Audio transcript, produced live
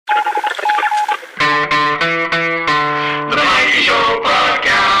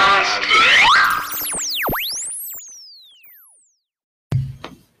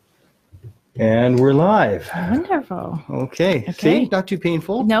And we're live. Wonderful. Okay. Okay. See, not too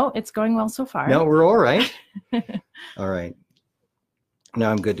painful. No, it's going well so far. No, we're all right. All right.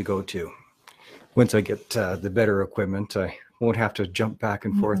 Now I'm good to go too. Once I get the better equipment, I won't have to jump back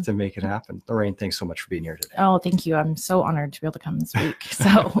and forth to make it happen. Lorraine, thanks so much for being here today. Oh, thank you. I'm so honored to be able to come this week.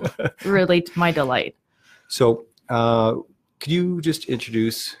 So really my delight. So could you just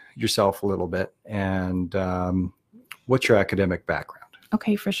introduce yourself a little bit and what's your academic background?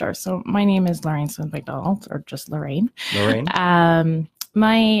 Okay, for sure. So my name is Lorraine Smith-McDonald, or just Lorraine. Lorraine?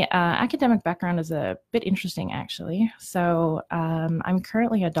 My academic background is a bit interesting, actually. So I'm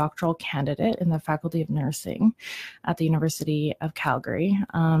currently a doctoral candidate in the Faculty of Nursing at the University of Calgary.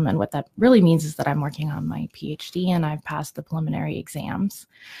 And what that really means is that I'm working on my PhD and I've passed the preliminary exams.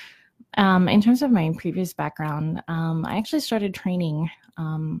 In terms of my previous background, I actually started training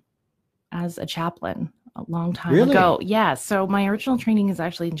as a chaplain a long time ago. Yeah, so my original training is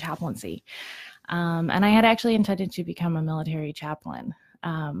actually in chaplaincy. And I had actually intended to become a military chaplain.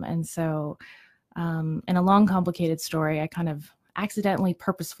 And so in a long, complicated story, I kind of accidentally,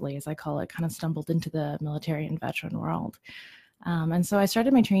 purposefully, as I call it, kind of stumbled into the military and veteran world. And so I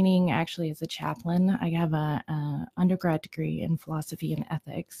started my training actually as a chaplain. I have a undergrad degree in philosophy and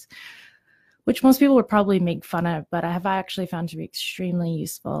ethics, which most people would probably make fun of, but I have actually found to be extremely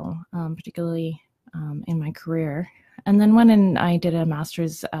useful, particularly in my career. And then went and I did a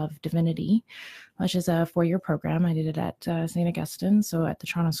Master's of Divinity, which is a 4-year program. I did it at St. Augustine, so at the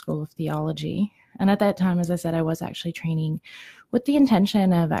Toronto School of Theology. And at that time, as I said, I was actually training with the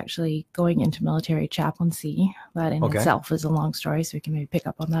intention of actually going into military chaplaincy. That in itself is a long story, so we can maybe pick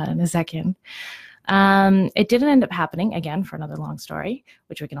up on that in a second. It didn't end up happening, again, for another long story,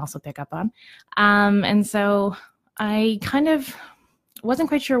 which we can also pick up on. And so I kind of wasn't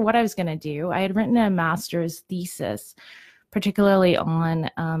quite sure what I was going to do. I had written a master's thesis, particularly on,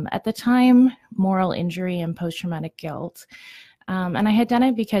 at the time, moral injury and post-traumatic guilt. And I had done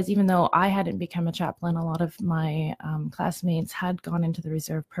it because even though I hadn't become a chaplain, a lot of my classmates had gone into the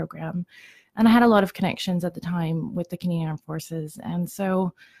reserve program. And I had a lot of connections at the time with the Canadian Armed Forces. And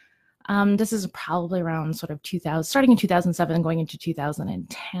so this is probably around sort of 2000, starting in 2007 and going into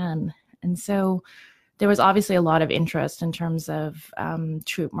 2010. And so there was obviously a lot of interest in terms of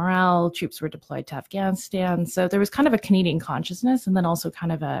troop morale. Troops were deployed to Afghanistan. So there was kind of a Canadian consciousness, and then also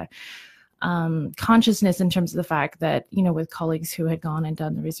kind of a consciousness in terms of the fact that, you know, with colleagues who had gone and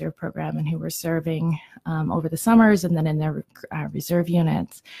done the reserve program and who were serving over the summers and then in their reserve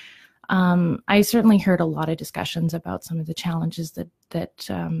units, I certainly heard a lot of discussions about some of the challenges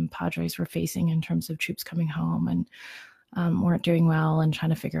that Padres were facing in terms of troops coming home and weren't doing well and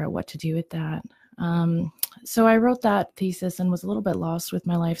trying to figure out what to do with that. So I wrote that thesis and was a little bit lost with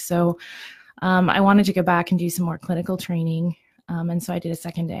my life. So I wanted to go back and do some more clinical training. And so I did a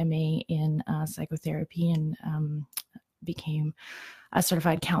second MA in psychotherapy and became a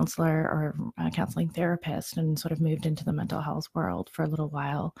certified counselor or a counseling therapist and sort of moved into the mental health world for a little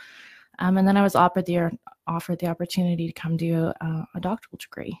while. And then I was offered the opportunity to come do a doctoral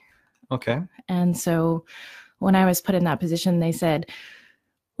degree. Okay. And so when I was put in that position, they said,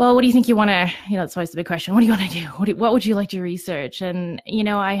 well, what do you think you want to, you know, it's always the big question. What do you want to do? What would you like to research? And, you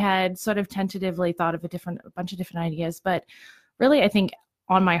know, I had sort of tentatively thought of a bunch of different ideas, but really I think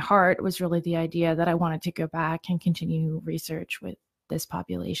on my heart was really the idea that I wanted to go back and continue research with this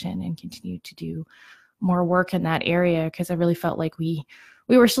population and continue to do more work in that area, because I really felt like we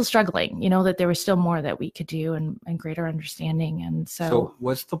were still struggling, you know, that there was still more that we could do and greater understanding. And so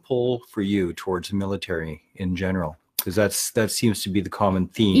what's the pull for you towards the military in general? Because that seems to be the common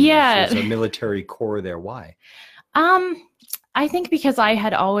theme. Yeah. There's a military core there. Why? I think because I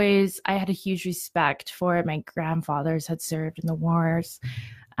had a huge respect for it. My grandfathers had served in the wars,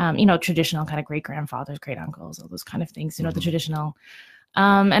 you know, traditional kind of great grandfathers, great uncles, all those kind of things, you know, the traditional.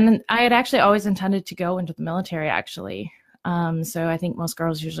 And I had actually always intended to go into the military, actually. So I think most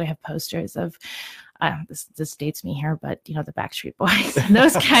girls usually have posters of, this dates me here, but you know, the Backstreet Boys and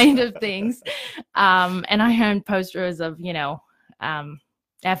those kind of things. And I had posters of, you know,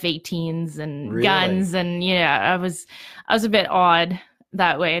 F-18s and guns, and yeah, I was a bit odd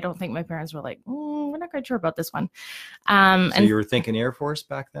that way. I don't think my parents were like, we're not quite sure about this one. So you were thinking Air Force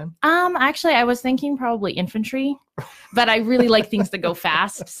back then? Actually, I was thinking probably infantry, but I really like things that go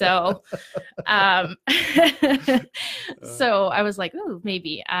fast. So, so I was like, oh,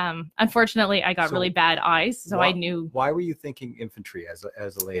 maybe. Unfortunately, I got really bad eyes, so I knew. Why were you thinking infantry as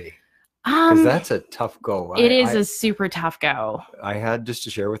a lady? Because that's a tough go. It is a super tough go. I had, just to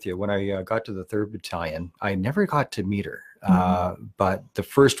share with you, when I got to the 3rd Battalion, I never got to meet her, but the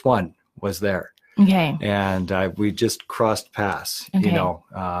first one was there. Okay. And we just crossed paths. Okay. You know,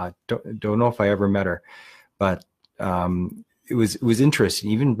 don't know if I ever met her, but it was interesting.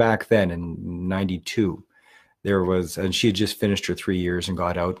 Even back then in '92, there was, and she had just finished her 3 years and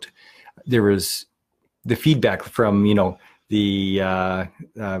got out. There was the feedback from, you know,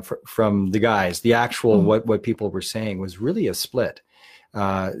 from the guys, the actual what people were saying was really a split.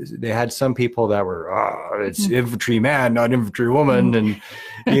 They had some people that were, it's infantry man, not infantry woman, and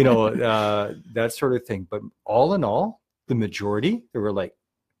you know, that sort of thing. But all in all, the majority, they were like,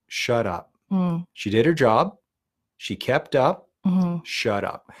 shut up. She did her job. She kept up. Shut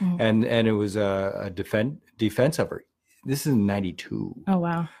up. And it was a defense of her. This is in '92. Oh,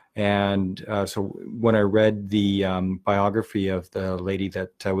 wow. And so when I read the biography of the lady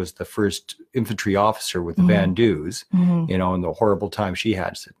that was the first infantry officer with the Van Dews, you know, and the horrible time she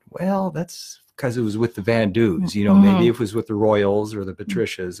had, I said, well, that's because it was with the Van Dews. You know, maybe if it was with the Royals or the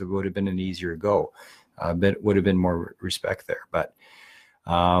Patricias, it would have been an easier go. But would have been more respect there. But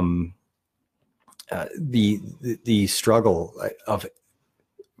the struggle of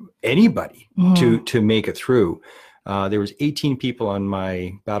anybody to make it through. There was 18 people on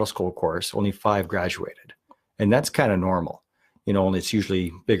my battle school course, only 5 graduated. And that's kind of normal, you know, and it's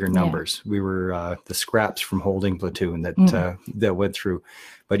usually bigger numbers. We were the scraps from holding platoon that went through.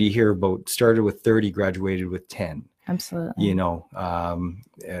 But you hear about started with 30, graduated with 10. Absolutely. You know,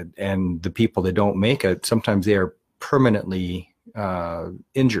 and the people that don't make it, sometimes they are permanently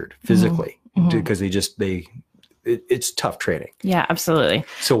injured physically because it's tough training. Yeah, absolutely.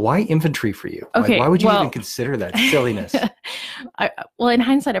 So why infantry for you? Okay, why would you even consider that silliness? Well, in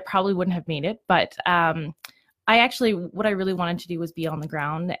hindsight, I probably wouldn't have made it, but what I really wanted to do was be on the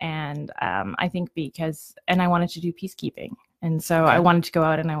ground. And I think I wanted to do peacekeeping. And so I wanted to go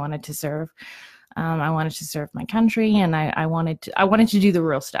out and I wanted to serve. I wanted to serve my country, and I wanted to do the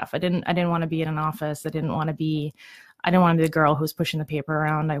real stuff. I didn't want to be in an office. I didn't want to be the girl who was pushing the paper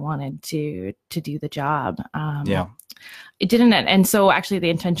around. I wanted to do the job. It didn't. And so actually the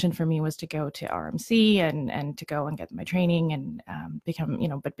intention for me was to go to RMC and to go and get my training and become, you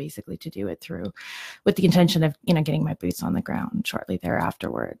know, but basically to do it with the intention of, you know, getting my boots on the ground shortly there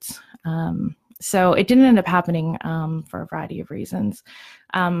afterwards. So it didn't end up happening for a variety of reasons.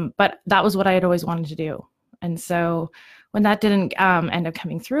 But that was what I had always wanted to do. And so when that didn't end up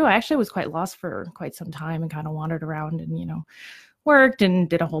coming through, I actually was quite lost for quite some time and kind of wandered around and, you know, worked and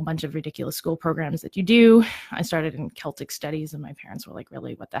did a whole bunch of ridiculous school programs that you do. I started in Celtic studies and my parents were like,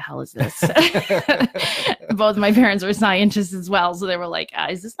 really, what the hell is this? Both my parents were scientists as well. So they were like,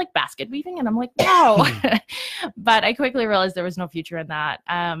 is this like basket weaving? And I'm like, no. But I quickly realized there was no future in that.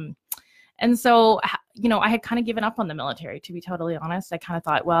 And so, you know, I had kind of given up on the military, to be totally honest. I kind of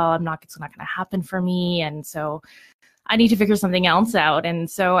thought, well, it's not going to happen for me. And so I need to figure something else out. And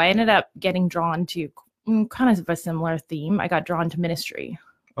so I ended up getting drawn to kind of a similar theme. I got drawn to ministry.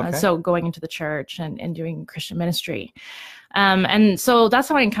 So going into the church and doing Christian ministry. And so that's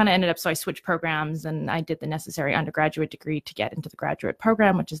how I kind of ended up. So I switched programs and I did the necessary undergraduate degree to get into the graduate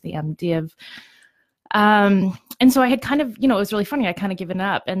program, which is the MDiv. And so I had kind of, you know, it was really funny. I kind of given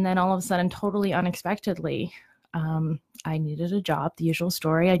up. And then all of a sudden, totally unexpectedly, I needed a job, the usual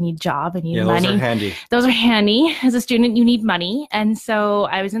story. I need a job, I need money. Those are handy. Those are handy. As a student, you need money. And so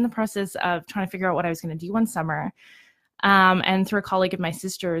I was in the process of trying to figure out what I was going to do one summer. And through a colleague of my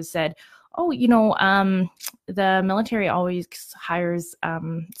sister's said, oh, you know, the military always hires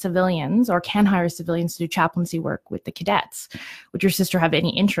civilians or can hire civilians to do chaplaincy work with the cadets. Would your sister have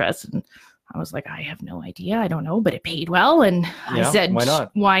any interest? And I was like, I have no idea. I don't know, but it paid well. And I said, why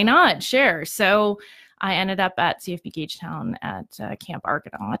not? Why not? Sure. So I ended up at CFB Gagetown at Camp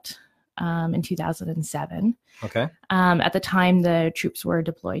Argonaut in 2007. Okay. At the time the troops were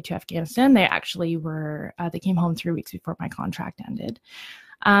deployed to Afghanistan, they actually were, they came home 3 weeks before my contract ended.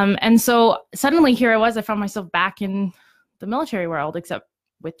 And so suddenly here I found myself back in the military world, except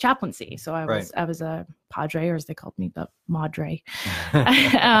with chaplaincy. So I was a padre, or as they called me, the madre,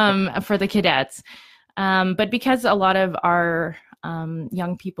 for the cadets. But because a lot of our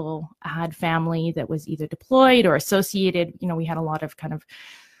young people had family that was either deployed or associated, you know, we had a lot of kind of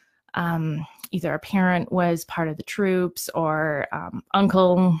either a parent was part of the troops or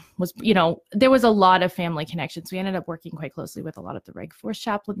uncle was, you know, there was a lot of family connections. We ended up working quite closely with a lot of the Reg Force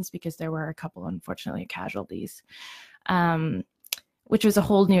chaplains because there were a couple, unfortunately, casualties. Which was a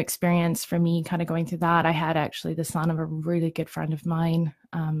whole new experience for me, kind of going through that. I had actually the son of a really good friend of mine.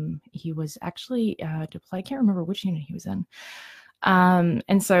 He was actually deployed. I can't remember which unit he was in.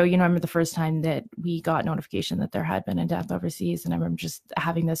 And so, you know, I remember the first time that we got notification that there had been a death overseas. And I remember just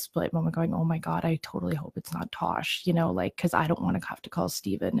having this split moment going, oh my God, I totally hope it's not Tosh, you know, like, cause I don't want to have to call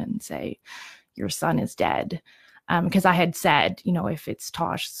Stephen and say, your son is dead. Because I had said, if it's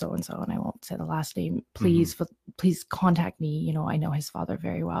Tosh so-and-so, and I won't say the last name, please contact me. I know his father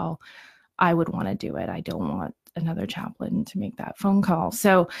very well. I would want to do it. I don't want another chaplain to make that phone call.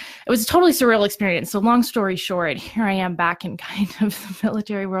 So it was a totally surreal experience. So long story short, here I am back in kind of the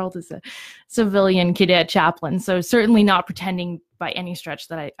military world as a civilian cadet chaplain. So certainly not pretending by any stretch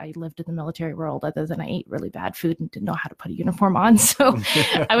that I lived in the military world, other than I ate really bad food and didn't know how to put a uniform on. So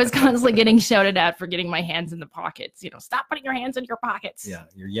I was constantly getting shouted at for getting my hands in the pockets, stop putting your hands in your pockets. Yeah,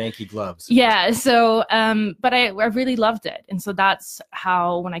 your Yankee gloves. Yeah. So, but I really loved it. And so that's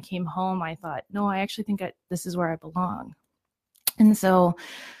how, when I came home, I thought, no, I actually think this is where I belong. And so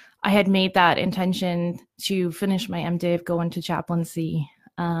I had made that intention to finish my MDiv, go into chaplaincy,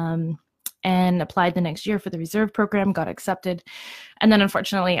 and applied the next year for the reserve program, got accepted. And then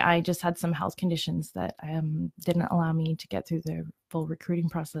unfortunately, I just had some health conditions that didn't allow me to get through the full recruiting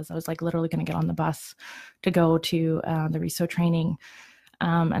process. I was like literally going to get on the bus to go to the RESO training.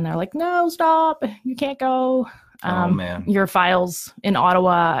 And they're like, no, stop, you can't go. Oh, man. Your file's in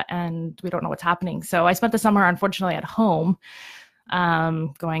Ottawa and we don't know what's happening. So I spent the summer, unfortunately, at home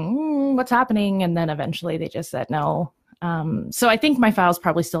going, what's happening? And then eventually they just said no. So I think my file's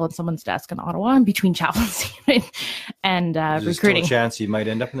probably still on someone's desk in Ottawa in between chaplaincy and recruiting. Still a chance you might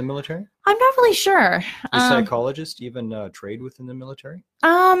end up in the military? I'm not really sure. Does psychologists even trade within the military?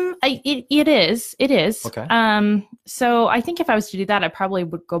 It is. Okay. So I think if I was to do that, I probably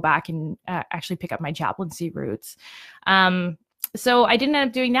would go back and actually pick up my chaplaincy roots. So I didn't end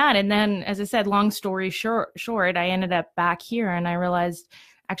up doing that. And then, as I said, long story short, I ended up back here and I realized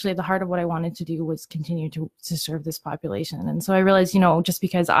actually at the heart of what I wanted to do was continue to serve this population. And so I realized, just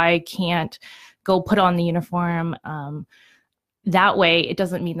because I can't go put on the uniform that way, it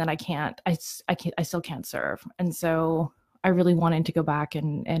doesn't mean that I still can't serve. And so I really wanted to go back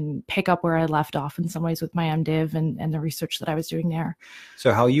and pick up where I left off in some ways with my MDiv and the research that I was doing there.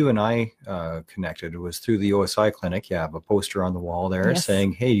 So how you and I connected was through the OSI clinic. You have a poster on the wall there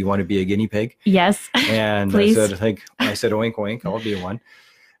saying, hey, you want to be a guinea pig? Yes. And I said, oink, oink, I'll be one.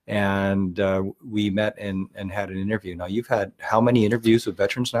 And we met and had an interview. Now, you've had how many interviews with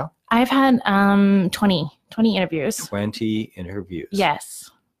veterans now? I've had 20 interviews. 20 interviews.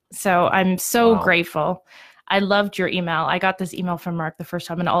 Yes. So I'm so grateful. I loved your email. I got this email from Mark the first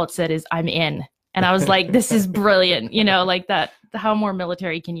time and all it said is, I'm in. And I was like, this is brilliant. Like that, how more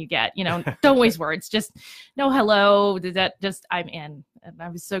military can you get? Don't waste words. Just no hello. I'm in. And I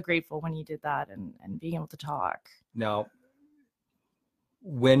was so grateful when you did that and being able to talk. Now,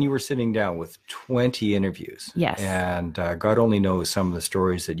 when you were sitting down with 20 interviews, yes, and God only knows some of the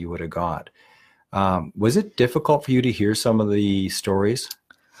stories that you would have got, was it difficult for you to hear some of the stories?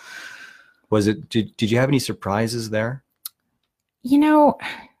 Did you have any surprises there?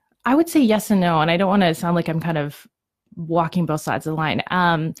 I would say yes and no, and I don't want to sound like I'm kind of walking both sides of the line.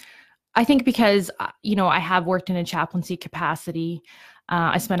 I think because, I have worked in a chaplaincy capacity.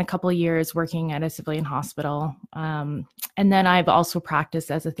 I spent a couple of years working at a civilian hospital. And then I've also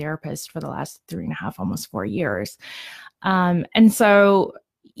practiced as a therapist for the last 3.5, almost 4 years. And so,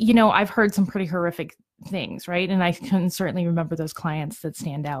 I've heard some pretty horrific things, right? And I can certainly remember those clients that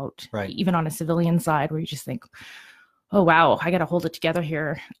stand out, right, even on a civilian side where you just think, oh, wow, I got to hold it together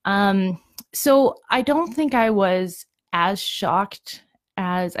here. So I don't think I was as shocked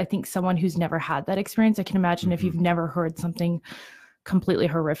as I think someone who's never had that experience. I can imagine if you've never heard something completely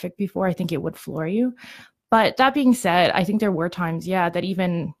horrific before, I think it would floor you. But that being said, I think there were times, that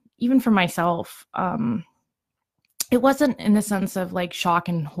even for myself, it wasn't in the sense of like shock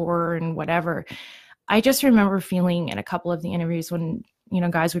and horror and whatever. I just remember feeling in a couple of the interviews when,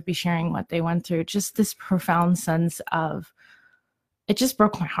 guys would be sharing what they went through, just this profound sense of, it just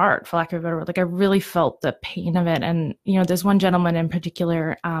broke my heart, for lack of a better word. Like I really felt the pain of it. And, there's one gentleman in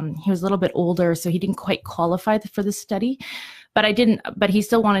particular, he was a little bit older, so he didn't quite qualify for the study, but he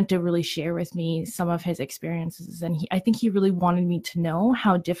still wanted to really share with me some of his experiences. And I think he really wanted me to know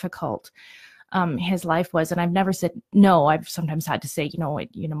how difficult his life was. And I've never said no. I've sometimes had to say, it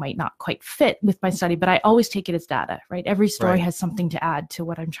might not quite fit with my study, but I always take it as data, right? Every story has something to add to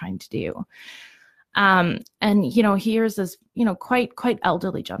what I'm trying to do. And, here's this, quite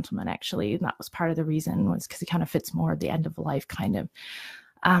elderly gentleman, actually. And that was part of the reason, was because he kind of fits more the end of life kind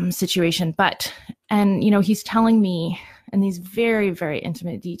of situation. And he's telling me in these very, very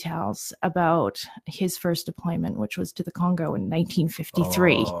intimate details about his first deployment, which was to the Congo in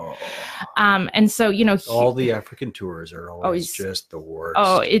 1953. Oh. And so, all the African tours are always just the worst.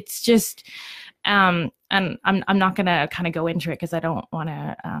 Oh, it's just, and I'm not going to kind of go into it because I don't want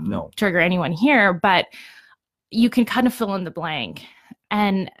to trigger anyone here, but you can kind of fill in the blank.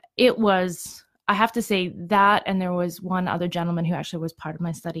 And it was, I have to say that, and there was one other gentleman who actually was part of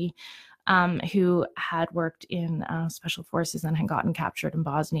my study, who had worked in special forces and had gotten captured in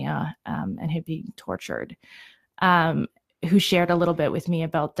Bosnia, and had been tortured, who shared a little bit with me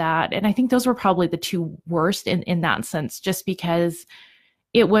about that. And I think those were probably the two worst in that sense, just because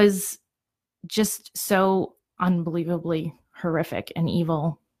it was just so unbelievably horrific and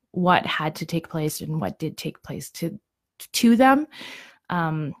evil what had to take place and what did take place to them.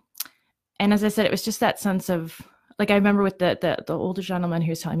 And as I said, it was just that sense of, like, I remember with the older gentleman who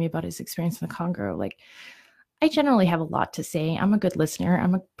was telling me about his experience in the Congo, like, I generally have a lot to say. I'm a good listener.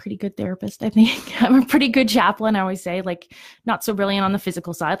 I'm a pretty good therapist, I think. I'm a pretty good chaplain, I always say, like, not so brilliant on the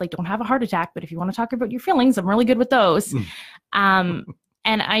physical side, like, don't have a heart attack, but if you want to talk about your feelings, I'm really good with those.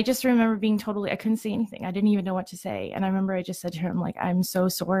 And I just remember being I couldn't say anything. I didn't even know what to say. And I remember I just said to him, like, I'm so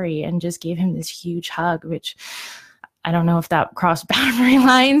sorry, and just gave him this huge hug, which I don't know if that crossed boundary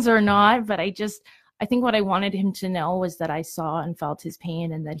lines or not, but I think what I wanted him to know was that I saw and felt his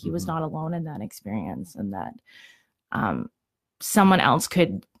pain, and that he was not alone in that experience, and that someone else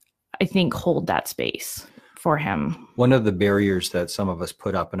could, I think, hold that space for him. One of the barriers that some of us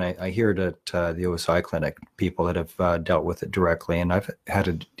put up, and I hear it at the OSI clinic, people that have dealt with it directly, and I've had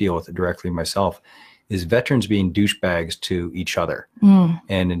to deal with it directly myself, is veterans being douchebags to each other,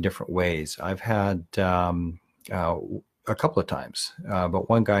 and in different ways. I've had a couple of times, but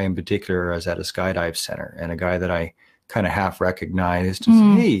one guy in particular, I was at a skydive center, and a guy that I kind of half recognized and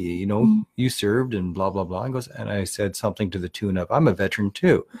said, hey, you know, you served and blah, blah, blah. And I said something to the tune of, I'm a veteran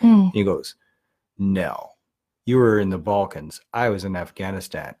too. He goes, no, you were in the Balkans. I was in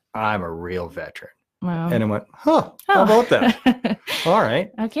Afghanistan. I'm a real veteran. Wow. And I went, how about that? All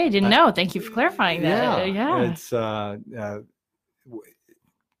right. Okay. Didn't know. Thank you for clarifying that. Yeah. It's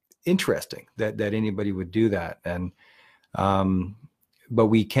interesting that anybody would do that. And, but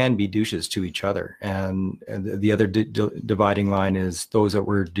we can be douches to each other. And the other dividing line is those that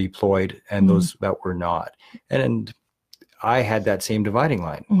were deployed and those that were not. And I had that same dividing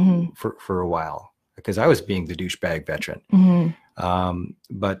line for a while, because I was being the douchebag veteran.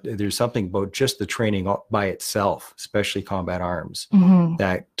 But there's something about just the training by itself, especially combat arms,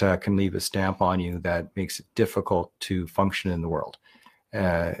 that can leave a stamp on you that makes it difficult to function in the world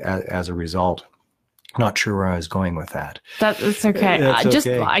as a result. Not sure where I was going with that. That's okay. That's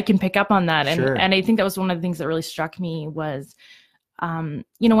okay. I can pick up on that. And, sure. And I think that was one of the things that really struck me was, you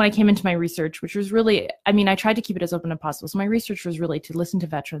know, when I came into my research, which was really, I mean, I tried to keep it as open as possible. So my research was really to listen to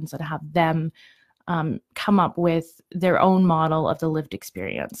veterans and have them come up with their own model of the lived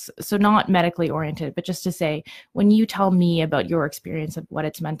experience. So not medically oriented, but just to say, when you tell me about your experience of what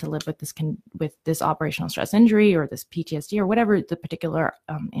it's meant to live with this operational stress injury or this PTSD or whatever the particular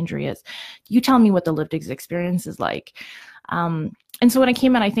injury is, you tell me what the lived experience is like. And so when I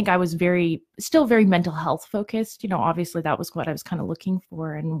came in, I think I was still very mental health focused. You know, obviously that was what I was kind of looking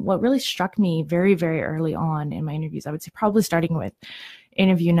for. And what really struck me very, very early on in my interviews, I would say probably starting with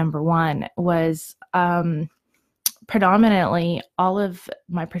interview number 1, was predominantly all of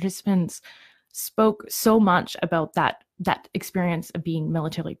my participants spoke so much about that experience of being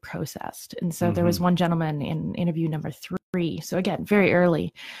militarily processed. And so there was one gentleman in interview number 3, so again, very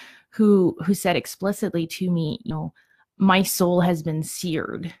early, who said explicitly to me, you know, my soul has been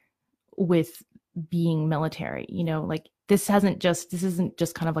seared with being military. You know, like this isn't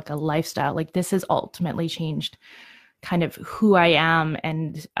just kind of like a lifestyle. Like this has ultimately changed kind of who I am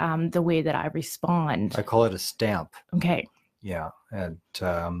and the way that I respond. I call it a stamp. Okay. Yeah. And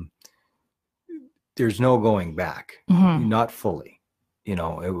there's no going back, not fully. You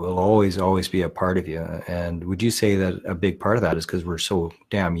know, it will always be a part of you. And would you say that a big part of that is because we're so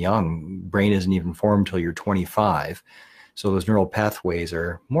damn young? Brain isn't even formed till you're 25. So those neural pathways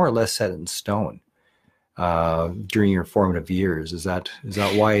are more or less set in stone during your formative years. Is that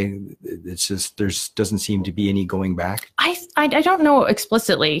why it's just doesn't seem to be any going back? I don't know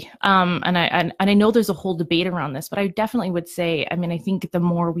explicitly, and I know there's a whole debate around this, but I definitely would say, I mean, I think the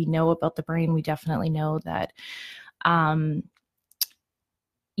more we know about the brain, we definitely know that,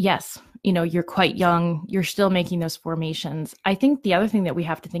 yes, you know, you're quite young, you're still making those formations. I think the other thing that we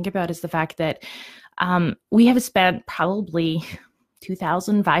have to think about is the fact that we have spent probably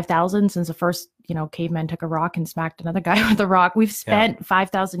 2,000, 5,000 since the first, you know, caveman took a rock and smacked another guy with a rock. We've spent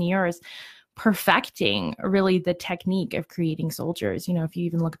 5,000 years perfecting really the technique of creating soldiers. You know, if you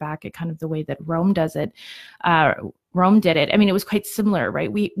even look back at kind of the way that Rome does it, Rome did it. I mean, it was quite similar,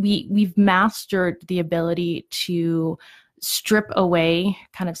 right? We've mastered the ability to strip away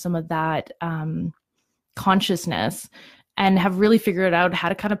kind of some of that consciousness and have really figured out how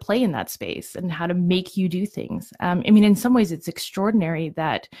to kind of play in that space and how to make you do things. I mean, in some ways, it's extraordinary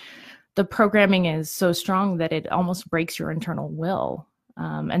that the programming is so strong that it almost breaks your internal will.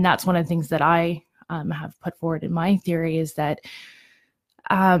 And that's one of the things that I have put forward in my theory, is that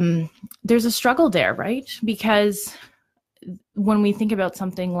there's a struggle there, right? Because when we think about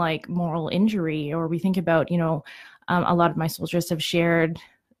something like moral injury, or we think about, a lot of my soldiers have shared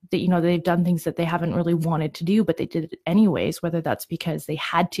that, they've done things that they haven't really wanted to do, but they did it anyways, whether that's because they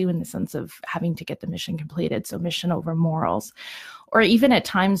had to, in the sense of having to get the mission completed. So mission over morals, or even at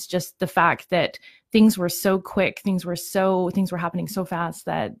times just the fact that things were so quick, things were happening so fast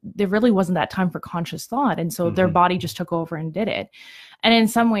that there really wasn't that time for conscious thought. And so their body just took over and did it. And in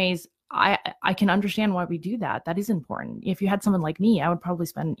some ways, I can understand why we do that. That is important. If you had someone like me, I would probably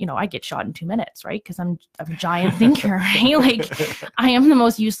spend, I get shot in 2 minutes, right? Because I'm a giant thinker, right? Like, I am the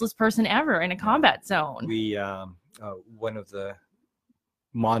most useless person ever in a combat zone. We, one of the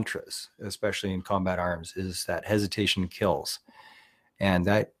mantras, especially in combat arms, is that hesitation kills. And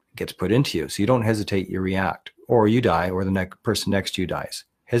that gets put into you. So you don't hesitate, you react, or you die, or the person next to you dies.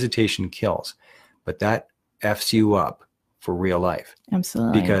 Hesitation kills, but that F's you up for real life.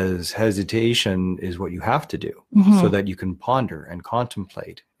 Absolutely. Because hesitation is what you have to do so that you can ponder and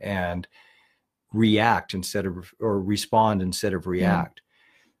contemplate and react or respond instead of react.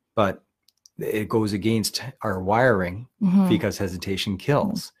 But it goes against our wiring because hesitation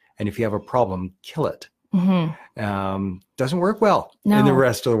kills. And if you have a problem, kill it. Doesn't work well in the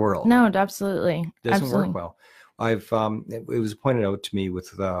rest of the world. No, absolutely. Doesn't work well. It was pointed out to me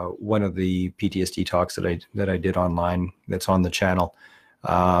with one of the PTSD talks that I did online, that's on the channel,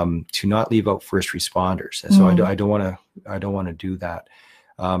 to not leave out first responders. And so I don't want to do that.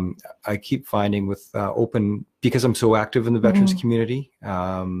 I keep finding with because I'm so active in the veterans community,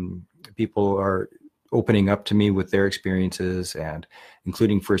 people are opening up to me with their experiences, and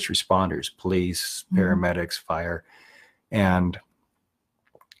including first responders, police, paramedics, fire, and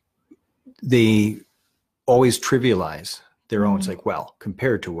they always trivialize their own. It's like, well,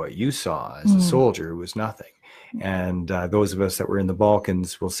 compared to what you saw as a soldier, it was nothing. And those of us that were in the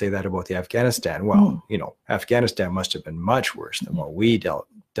Balkans will say that about the Afghanistan. Well, Afghanistan must have been much worse than what we dealt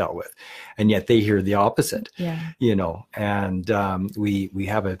with. And yet they hear the opposite, and we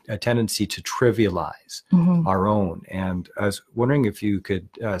have a tendency to trivialize our own. And I was wondering if you could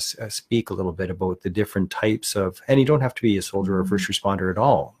speak a little bit about the different types of, and you don't have to be a soldier or first responder at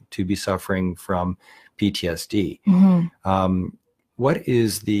all to be suffering from PTSD. What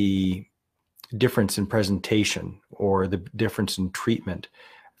is the difference in presentation or the difference in treatment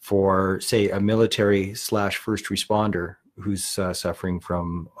for, say, a military / first responder who's suffering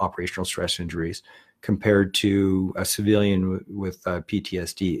from operational stress injuries compared to a civilian with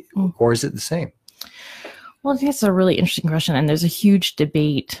PTSD? Or is it the same? Well, I think that's a really interesting question, and there's a huge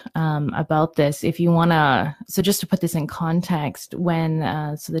debate about this. If you want to, so just to put this in context, when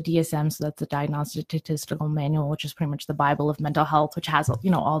so the DSM, so that's the Diagnostic Statistical Manual, which is pretty much the Bible of mental health, which has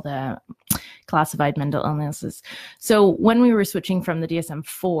all the classified mental illnesses. So when we were switching from the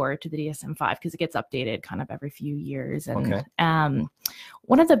DSM-4 to the DSM-5, because it gets updated kind of every few years, and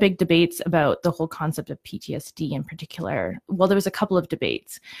one of the big debates about the whole concept of PTSD in particular, well, there was a couple of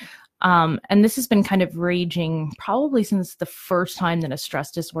debates. And this has been kind of raging probably since the first time that a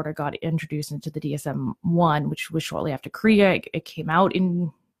stress disorder got introduced into the DSM-1, which was shortly after Korea. It came out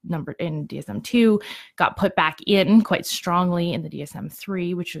in DSM-2, got put back in quite strongly in the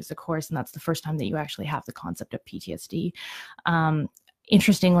DSM-3, which was, of course, and that's the first time that you actually have the concept of PTSD.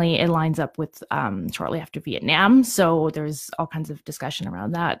 Interestingly, it lines up with shortly after Vietnam. So there's all kinds of discussion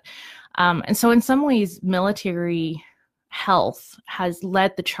around that. And so in some ways, military health has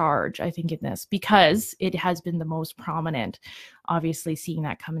led the charge, I think, in this, because it has been the most prominent, obviously seeing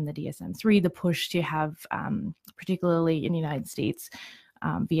that come in the DSM-3, the push to have, particularly in the United States,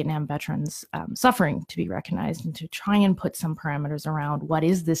 Vietnam veterans suffering to be recognized, and to try and put some parameters around what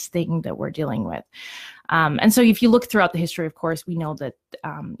is this thing that we're dealing with. And so if you look throughout the history, of course, we know that,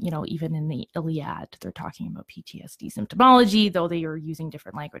 even in the Iliad, they're talking about PTSD symptomology, though they are using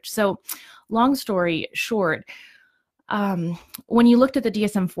different language. So long story short, when you looked at the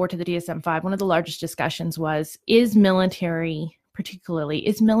DSM-4 to the DSM-5, one of the largest discussions was, is military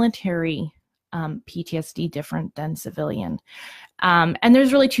PTSD different than civilian? And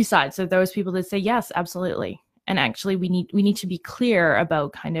there's really two sides. So those people that say, yes, absolutely. And actually, we need to be clear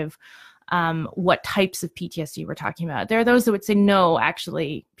about kind of what types of PTSD we're talking about. There are those that would say, no,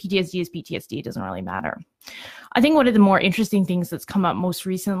 actually, PTSD is PTSD. It doesn't really matter. I think one of the more interesting things that's come up most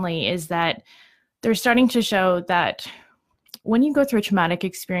recently is that they're starting to show that when you go through a traumatic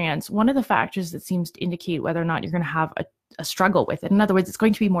experience, one of the factors that seems to indicate whether or not you're going to have a struggle with it. In other words, it's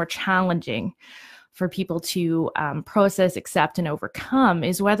going to be more challenging for people to process, accept, and overcome,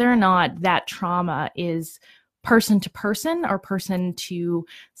 is whether or not that trauma is person to person or person to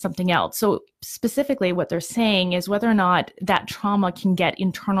something else. So specifically what they're saying is whether or not that trauma can get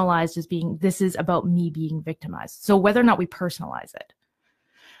internalized as being, this is about me being victimized. So whether or not we personalize it.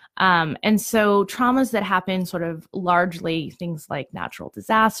 And so traumas that happen sort of largely things like natural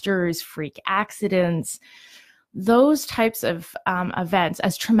disasters, freak accidents, those types of events,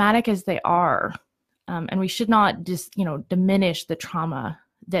 as traumatic as they are, and we should not just, diminish the trauma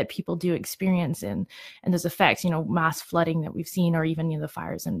that people do experience and those effects, mass flooding that we've seen, or even, the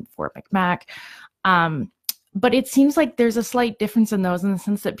fires in Fort McMac. But it seems like there's a slight difference in those, in the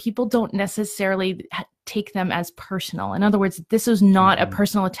sense that people don't necessarily take them as personal. In other words, this is not a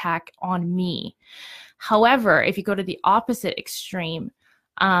personal attack on me. However, if you go to the opposite extreme,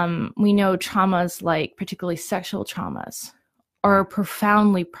 we know traumas like particularly sexual traumas are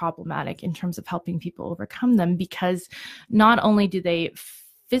profoundly problematic in terms of helping people overcome them, because not only do they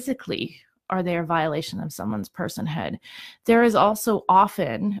physically are they a violation of someone's personhood, there is also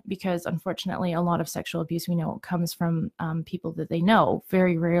often, because unfortunately a lot of sexual abuse we know comes from people that they know,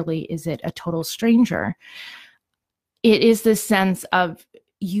 very rarely is it a total stranger. It is this sense of,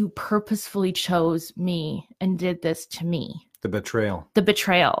 you purposefully chose me and did this to me. The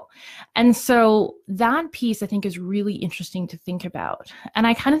betrayal. And so that piece I think is really interesting to think about. And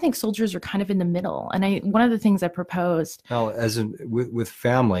I kind of think soldiers are kind of in the middle. And one of the things I proposed. Well, with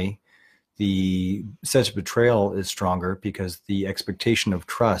family, the sense of betrayal is stronger because the expectation of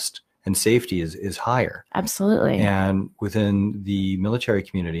trust and safety is higher. Absolutely. And within the military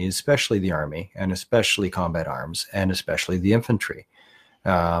community, especially the Army, and especially combat arms, and especially the infantry,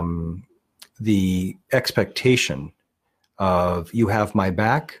 the expectation of, you have my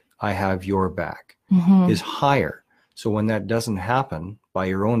back, I have your back, is higher. So when that doesn't happen by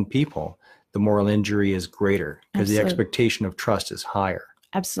your own people, the moral injury is greater, because the expectation of trust is higher.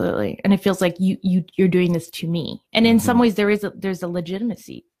 Absolutely. And it feels like you're doing this to me. And in some ways there's a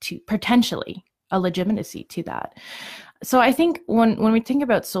legitimacy to, potentially a legitimacy to that. So I think when we think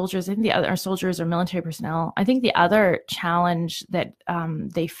about soldiers, I think our soldiers or military personnel, I think the other challenge that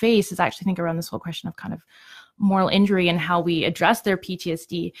they face is actually, I think, around this whole question of kind of moral injury and how we address their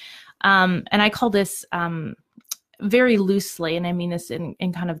PTSD. And I call this very loosely, and I mean this in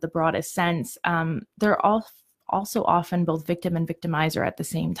kind of the broadest sense, they're also often both victim and victimizer at the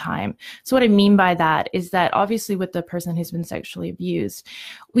same time. So what I mean by that is that obviously with the person who's been sexually abused,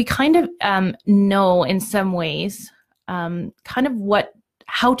 we kind of know in some ways kind of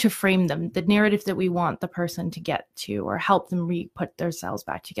how to frame them, the narrative that we want the person to get to, or help them put themselves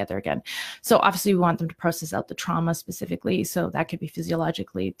back together again. So obviously we want them to process out the trauma specifically. So that could be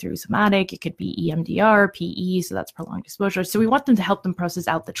physiologically through somatic, it could be EMDR, PE, so that's prolonged exposure. So we want them to help them process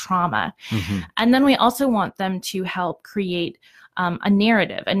out the trauma. And then we also want them to help create a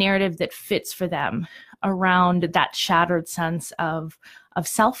narrative that fits for them around that shattered sense of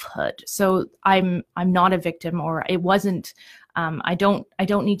selfhood. So I'm not a victim, or it wasn't, I don't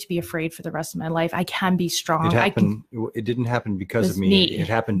need to be afraid for the rest of my life. I can be strong. It didn't happen because of me. It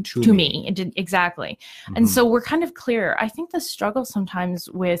happened to me. It did, exactly. And so we're kind of clear. I think the struggle sometimes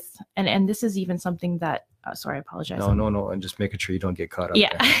with, and this is even something that, sorry, I apologize. No. And just making sure you don't get caught up.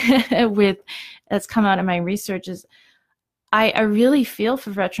 Yeah. That's come out in my research is, I really feel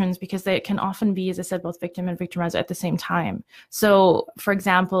for veterans, because they can often be, as I said, both victim and victimizer at the same time. So, for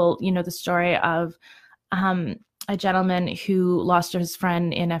example, the story of a gentleman who lost his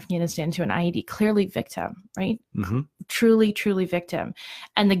friend in Afghanistan to an IED, clearly victim, right? Truly, truly victim.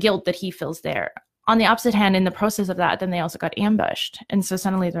 And the guilt that he feels there. On the opposite hand, in the process of that, then they also got ambushed. And so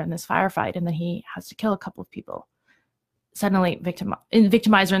suddenly they're in this firefight, and then he has to kill a couple of people. Suddenly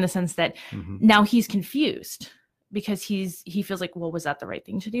victimizer in the sense that now he's confused, because he feels like, well, was that the right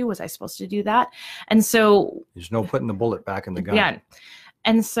thing to do? Was I supposed to do that? And so there's no putting the bullet back in the gun. Yeah.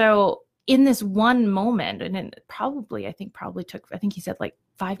 And so in this one moment, and it I think took, I think he said like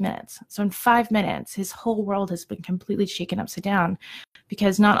 5 minutes. So in 5 minutes, his whole world has been completely shaken upside down,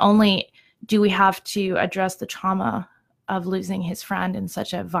 because not only do we have to address the trauma of losing his friend in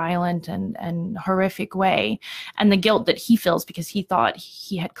such a violent and horrific way, and the guilt that he feels because he thought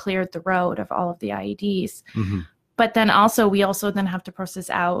he had cleared the road of all of the IEDs. But then we also then have to process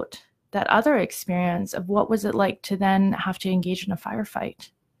out that other experience of what was it like to then have to engage in a firefight,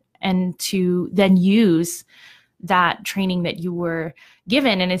 and to then use that training that you were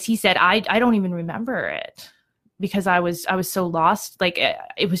given. And as he said, I don't even remember it, because I was so lost. Like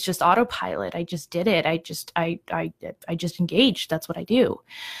it was just autopilot. I just did it. I just engaged. That's what I do.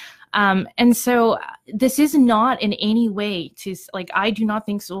 And so this is not in any way to like, I do not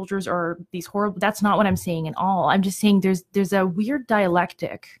think soldiers are these horrible, that's not what I'm saying at all. I'm just saying there's a weird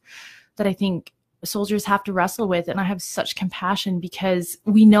dialectic that I think soldiers have to wrestle with. And I have such compassion because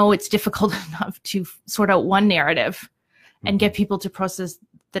we know it's difficult enough to sort out one narrative and get people to process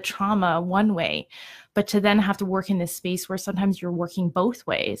the trauma one way, but to then have to work in this space where sometimes you're working both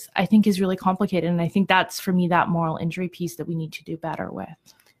ways, I think is really complicated. And I think that's, for me, that moral injury piece that we need to do better with.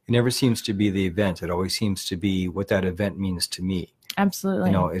 It never seems to be the event. It always seems to be what that event means to me. Absolutely.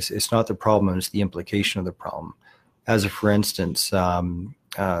 You know, it's not the problem, it's the implication of the problem. As a, for instance, some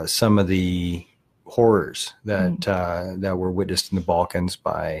of the horrors that that were witnessed in the Balkans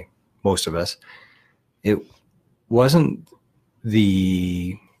by most of us, it wasn't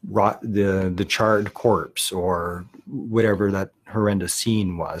the charred corpse or whatever that horrendous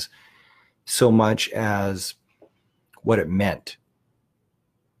scene was, so much as what it meant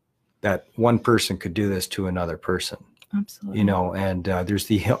that one person could do this to another person. Absolutely. You know, and there's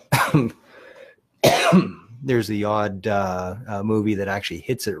the there's the odd movie that actually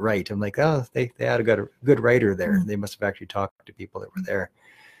hits it right. I'm like, oh, they had got a good writer there. They must have actually talked to people that were there.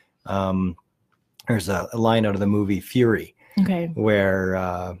 There's a line out of the movie Fury,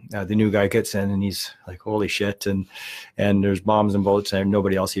 where the new guy gets in and he's like, holy shit, and there's bombs and bullets and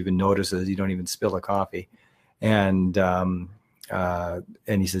nobody else even notices. You don't even spill a coffee, and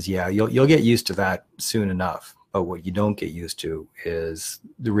he says, yeah, you'll get used to that soon enough. But what you don't get used to is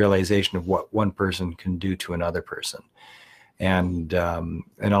the realization of what one person can do to another person, and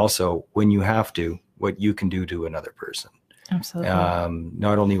also when you have to, what you can do to another person. Absolutely.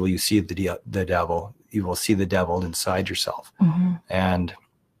 Not only will you see the devil, you will see the devil inside yourself, and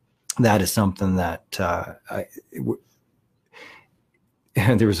that is something that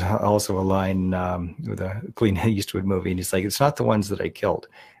there was also a line with a Clint Eastwood movie, and he's like, "It's not the ones that I killed,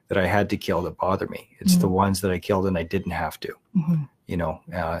 that I had to kill, that bother me. It's the ones that I killed and I didn't have to." You know,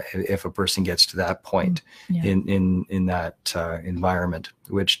 if a person gets to that point in that environment,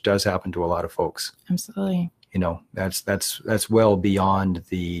 which does happen to a lot of folks. Absolutely. You know, that's well beyond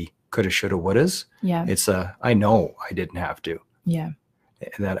the coulda, shoulda, wouldas. Yeah. It's I know I didn't have to. Yeah.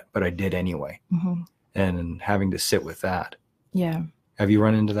 But I did anyway. And having to sit with that. Yeah. Have you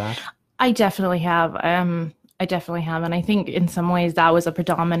run into that? I definitely have. I definitely have. And I think in some ways that was a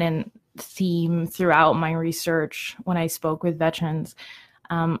predominant theme throughout my research when I spoke with veterans.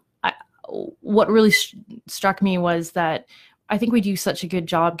 What really struck me was that I think we do such a good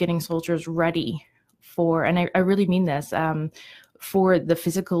job getting soldiers ready for, and I really mean this, for the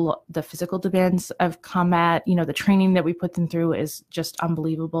physical demands of combat. You know, the training that we put them through is just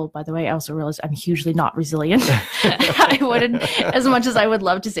unbelievable. By the way, I also realized I'm hugely not resilient. I wouldn't, as much as I would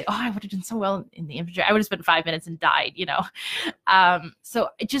love to say, oh, I would have done so well in the infantry, I would have spent 5 minutes and died, you know? So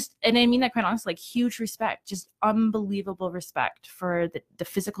it just, and I mean that quite honestly, like huge respect, just unbelievable respect for the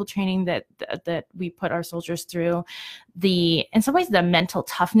physical training that we put our soldiers through, in some ways, the mental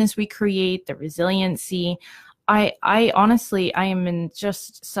toughness we create, the resiliency. I honestly, I am in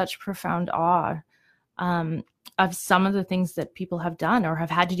just such profound awe of some of the things that people have done or have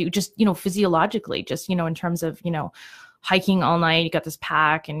had to do, just, you know, physiologically, just, you know, in terms of, you know, hiking all night, you got this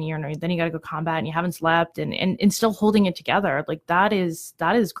pack and then you got to go combat and you haven't slept and still holding it together. Like that is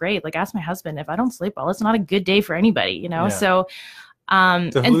great. Like, ask my husband, if I don't sleep well, it's not a good day for anybody, you know? Yeah. So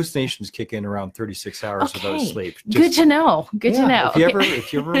the hallucinations kick in around 36 hours without sleep. Good to know. Good to know.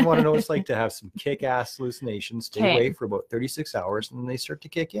 If you ever want to know what it's like to have some kick-ass hallucinations, stay away for about 36 hours and then they start to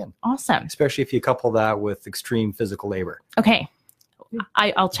kick in. Awesome. Especially if you couple that with extreme physical labor. Okay.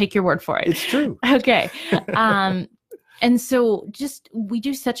 I'll take your word for it. It's true. Okay. And so we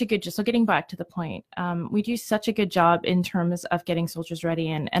do such a good job. So getting back to the point, we do such a good job in terms of getting soldiers ready.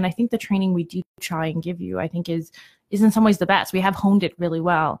 And I think the training we do try and give you, I think is in some ways the best. We have honed it really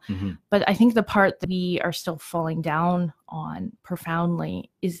well. But I think the part that we are still falling down on profoundly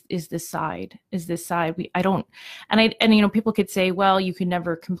is this side. And you know, people could say, well, you can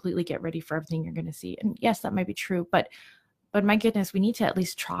never completely get ready for everything you're going to see. And yes, that might be true. But my goodness, we need to at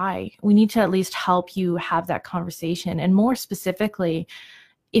least try. We need to at least help you have that conversation. And more specifically,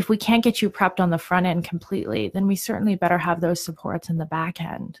 if we can't get you prepped on the front end completely, then we certainly better have those supports in the back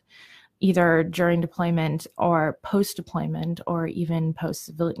end, either during deployment or post-deployment or even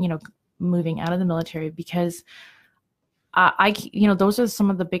post-civilian, you know, moving out of the military, because you know, those are some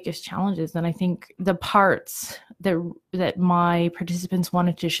of the biggest challenges. And I think the parts that my participants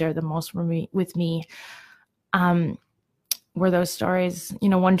wanted to share the most with me, were those stories. You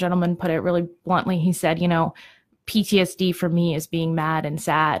know, one gentleman put it really bluntly. He said, you know, PTSD for me is being mad and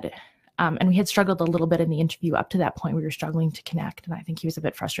sad. And we had struggled a little bit in the interview up to that point. We were struggling to connect. And I think he was a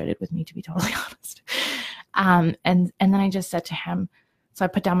bit frustrated with me, to be totally honest. And then I just said to him, so I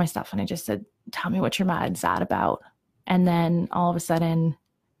put down my stuff and I just said, tell me what you're mad and sad about. And then all of a sudden,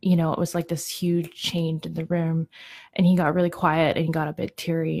 you know, it was like this huge change in the room, and he got really quiet and he got a bit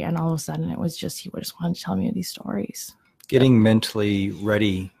teary. And all of a sudden it was just, he just wanted to tell me these stories. Getting mentally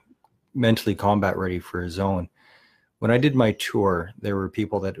combat ready for his own. When I did my tour, there were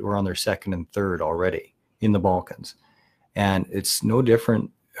people that were on their second and third already in the Balkans. And it's no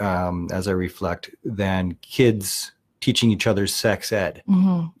different, as I reflect, than kids teaching each other sex ed,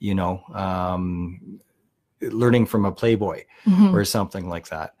 you know, learning from a Playboy or something like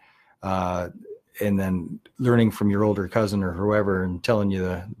that. And then learning from your older cousin or whoever and telling you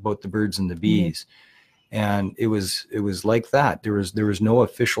about the birds and the bees. And it was like that. There was no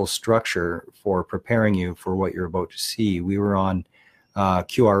official structure for preparing you for what you're about to see. We were on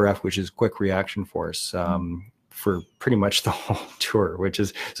QRF, which is Quick Reaction Force, for pretty much the whole tour, which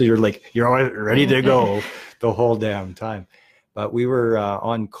is, so you're always ready to go the whole damn time. But we were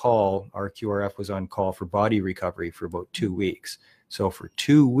on call. Our QRF was on call for body recovery for about 2 weeks. So for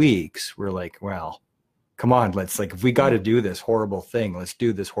 2 weeks, we're like, well, come on, if we got to do this horrible thing, let's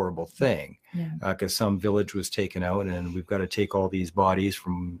do this horrible thing. Because some village was taken out and we've got to take all these bodies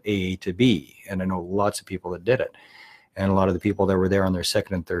from A to B. And I know lots of people that did it. And a lot of the people that were there on their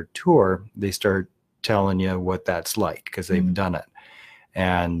second and third tour, they start telling you what that's like because they've done it.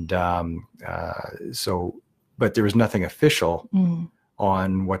 And but there was nothing official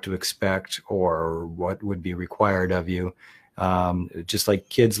on what to expect or what would be required of you. Just like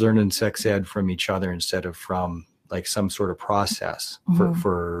kids learning sex ed from each other instead of from like some sort of process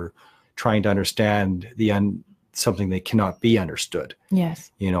for trying to understand something that cannot be understood.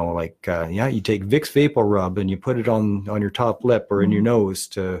 Yes. You know, like, you take Vicks Vapor Rub and you put it on your top lip or in your nose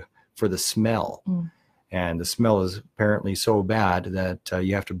for the smell. And the smell is apparently so bad that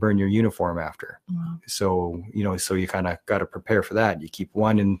you have to burn your uniform after. So, you know, so you kind of got to prepare for that. You keep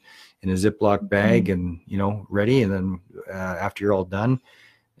one in a Ziploc bag and, you know, ready. And then after you're all done,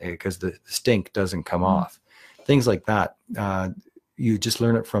 because the stink doesn't come off. Things like that. You just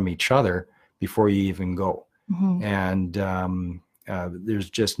learn it from each other before you even go. And there's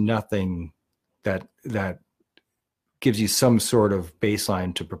just nothing that gives you some sort of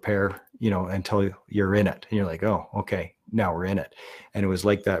baseline to prepare, you know, until you're in it. And you're like, oh, okay, now we're in it. And it was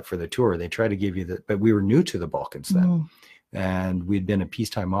like that for the tour. They tried to give you but we were new to the Balkans then. And we'd been a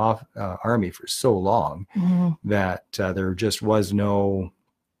peacetime army for so long that there just was no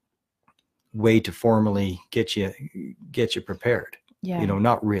way to formally get you prepared. You know,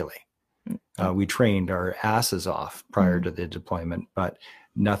 not really. We trained our asses off prior to the deployment, but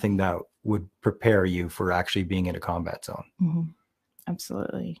nothing that would prepare you for actually being in a combat zone.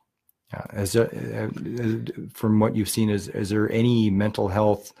 Absolutely. From what you've seen, is there any mental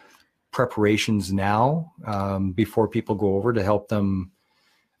health preparations now before people go over to help them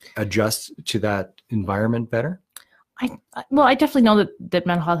adjust to that environment better? I definitely know that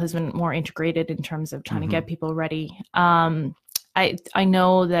mental health has been more integrated in terms of trying to get people ready. I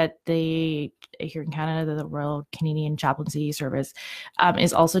know that here in Canada, the Royal Canadian Chaplaincy Service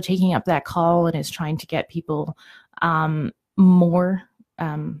is also taking up that call and is trying to get people more,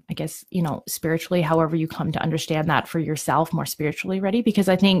 I guess, you know, spiritually, however you come to understand that for yourself, more spiritually ready. Because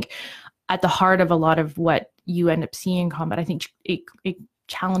I think at the heart of a lot of what you end up seeing in combat, I think it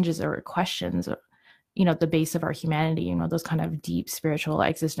challenges or questions, you know, the base of our humanity, you know, those kind of deep spiritual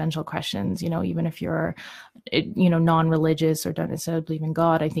existential questions, you know, even if you're, you know, non-religious or don't necessarily believe in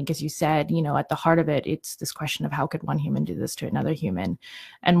God. I think, as you said, you know, at the heart of it, it's this question of how could one human do this to another human,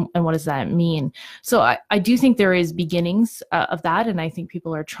 and what does that mean? So I do think there is beginnings of that, and I think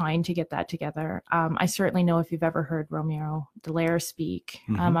people are trying to get that together. I certainly know, if you've ever heard Romeo Dallaire speak,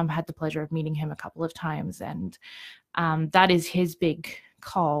 I've had the pleasure of meeting him a couple of times, and that is his big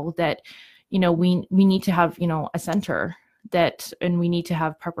call, that, you know, we need to have, you know, a center and we need to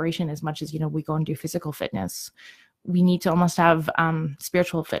have preparation as much as, you know, we go and do physical fitness. We need to almost have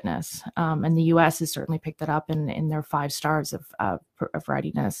spiritual fitness. And the US has certainly picked that up in their 5 stars of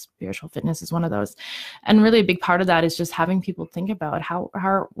readiness. Spiritual fitness is one of those. And really a big part of that is just having people think about how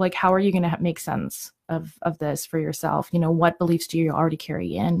are you going to make sense of this for yourself? You know, what beliefs do you already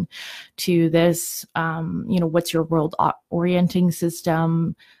carry in to this? You know, what's your world orienting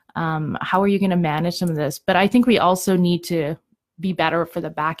system? How are you going to manage some of this? But I think we also need to be better for the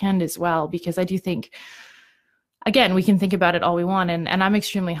back end as well, because I do think, again, we can think about it all we want. And I'm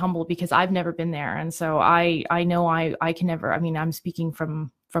extremely humble because I've never been there. And so I know I can never, I mean, I'm speaking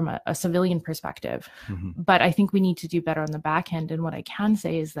from a civilian perspective. Mhm. But I think we need to do better on the back end. And what I can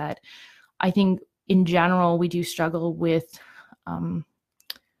say is that I think in general, we do struggle with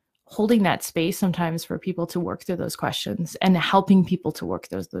holding that space sometimes for people to work through those questions and helping people to work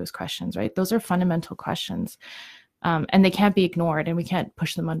those questions, right? Those are fundamental questions. And they can't be ignored, and we can't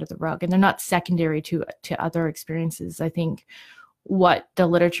push them under the rug, and they're not secondary to other experiences. I think what the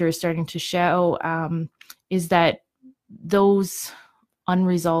literature is starting to show is that those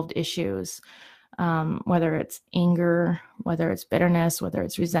unresolved issues, whether it's anger, whether it's bitterness, whether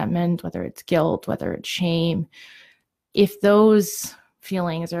it's resentment, whether it's guilt, whether it's shame, if those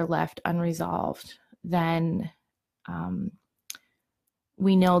feelings are left unresolved, then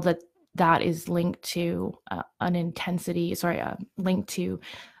we know that is linked to linked to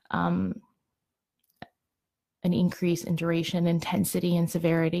an increase in duration, intensity, and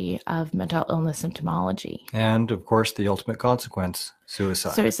severity of mental illness symptomology. And of course, the ultimate consequence,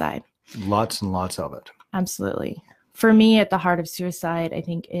 suicide. Suicide. Lots and lots of it. Absolutely. For me, at the heart of suicide, I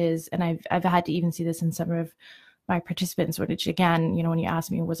think is, and I've had to even see this in some of my participants, which again, when you asked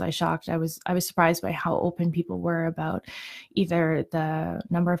me, was I shocked? I was surprised by how open people were about either the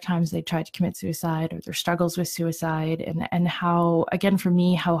number of times they tried to commit suicide or their struggles with suicide, and how, again, for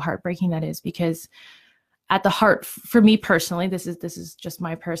me, how heartbreaking that is, because at the heart, for me personally, this is just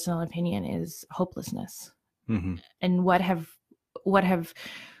my personal opinion, is hopelessness. Mm-hmm. And what have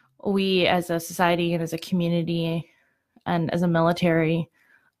we as a society and as a community and as a military,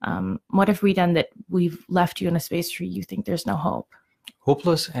 what have we done that we've left you in a space where you think there's no hope?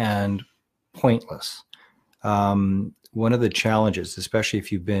 Hopeless and pointless. One of the challenges, especially if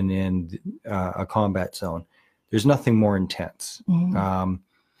you've been in a combat zone, there's nothing more intense. Mm-hmm.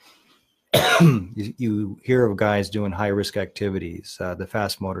 You hear of guys doing high risk activities, the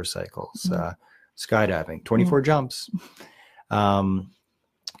fast motorcycles, mm-hmm. Skydiving, 24 mm-hmm. jumps,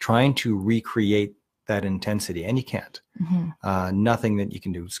 trying to recreate that intensity, and you can't. Mm-hmm. Nothing that you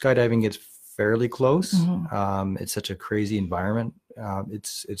can do. Skydiving gets fairly close. Mm-hmm. It's such a crazy environment.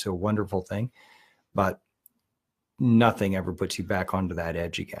 It's a wonderful thing, but nothing ever puts you back onto that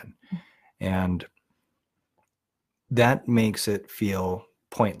edge again. Mm-hmm. And that makes it feel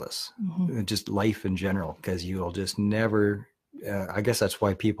pointless, mm-hmm. just life in general, because you'll just never, I guess that's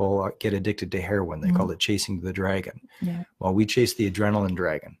why people get addicted to heroin. They mm-hmm. call it chasing the dragon. Yeah. Well, we chase the adrenaline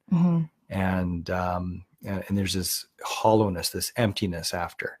dragon. Mm-hmm. And there's this hollowness, this emptiness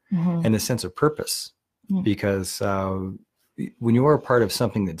after, mm-hmm. and the sense of purpose, mm-hmm. because when you are a part of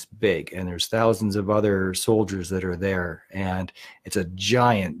something that's big and there's thousands of other soldiers that are there, and it's a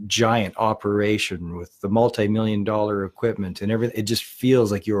giant operation with the multi-million-dollar equipment and everything, it just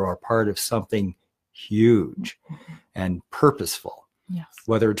feels like you're a part of something huge mm-hmm. and purposeful. Yes.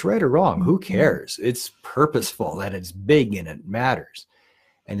 Whether it's right or wrong, mm-hmm. who cares? It's purposeful, that it's big and it matters.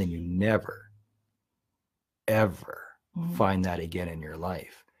 And then you never, ever mm-hmm. find that again in your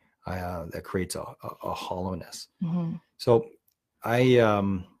life. That creates a hollowness. Mm-hmm. So I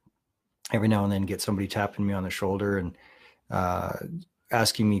every now and then get somebody tapping me on the shoulder and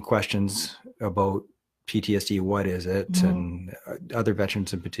asking me questions about PTSD, what is it, mm-hmm. and other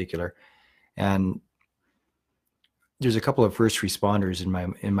veterans in particular. And there's a couple of first responders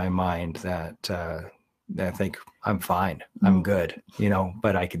in my mind that I think I'm fine, mm-hmm. I'm good,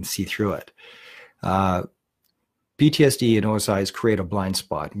 but I can see through it. PTSD and OSIs create a blind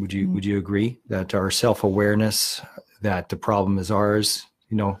spot. Would you agree that our self-awareness, that the problem is ours,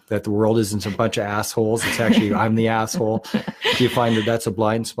 that the world isn't a bunch of assholes, it's actually I'm the asshole? Do you find that that's a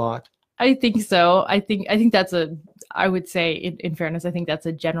blind spot? I think so. I think that's I would say in fairness, I think that's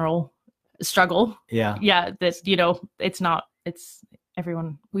a general struggle. Yeah. Yeah. That, it's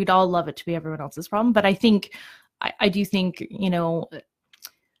everyone, we'd all love it to be everyone else's problem. But I think, I do think,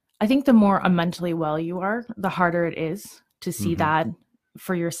 I think the more mentally well you are, the harder it is to see mm-hmm. that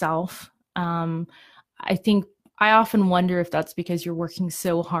for yourself. I think I often wonder if that's because you're working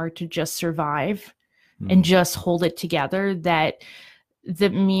so hard to just survive mm-hmm. and just hold it together, that the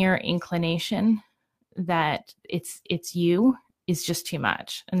mere inclination that it's you is just too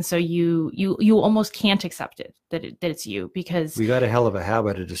much. And so you almost can't accept it, that it's you, because we got a hell of a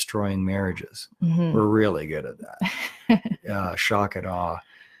habit of destroying marriages. Mm-hmm. We're really good at that. Shock and awe.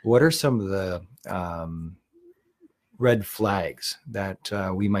 What are some of the red flags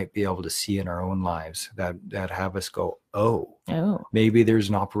that we might be able to see in our own lives that have us go, oh, maybe there's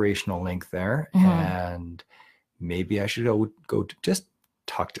an operational link there, mm-hmm. and maybe I should go to just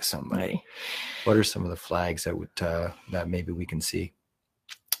talk to somebody. Right. What are some of the flags that maybe we can see?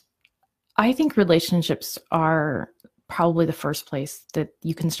 I think relationships are probably the first place that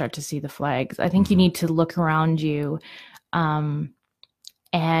you can start to see the flags. I think mm-hmm. you need to look around you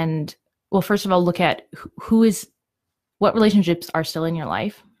And well, first of all, look at what relationships are still in your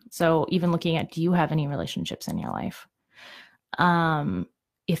life. So even looking at, do you have any relationships in your life?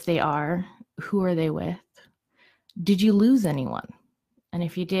 If they are, who are they with? Did you lose anyone? And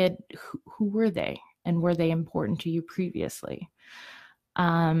if you did, who were they? And were they important to you previously?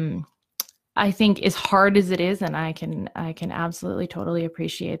 I think as hard as it is, and I can absolutely totally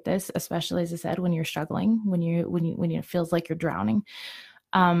appreciate this, especially as I said, when you're struggling, when it feels like you're drowning.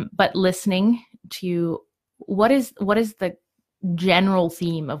 But listening to what is the general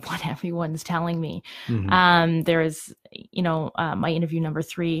theme of what everyone's telling me. There is, my interview number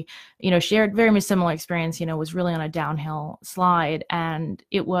 3, shared very much similar experience, was really on a downhill slide. And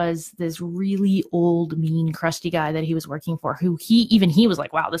it was this really old, mean, crusty guy that he was working for, who he was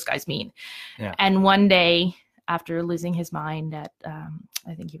like, wow, this guy's mean. Yeah. And one day, after losing his mind at,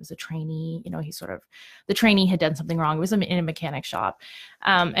 I think he was a trainee, the trainee had done something wrong. It was in a mechanic shop.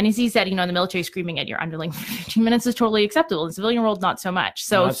 And as he said, in the military, screaming at your underling for 15 minutes is totally acceptable. In the civilian world, not so much.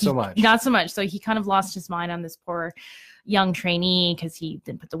 Not so much. So he kind of lost his mind on this poor young trainee because he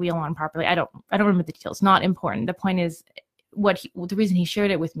didn't put the wheel on properly. I don't remember the details. Not important. The point is, the reason he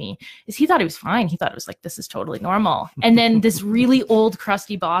shared it with me is he thought he was fine. He thought it was like, this is totally normal. And then this really old,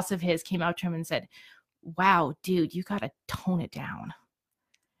 crusty boss of his came out to him and said, wow, dude, you got to tone it down.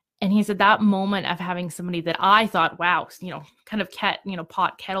 And he said that moment of having somebody that I thought, wow, kind of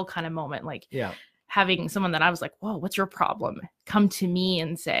pot kettle kind of moment, like having someone that I was like, whoa, what's your problem? Come to me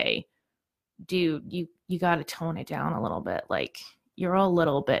and say, dude, you got to tone it down a little bit. Like, you're a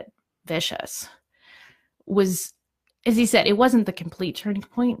little bit vicious. Was, as he said, it wasn't the complete turning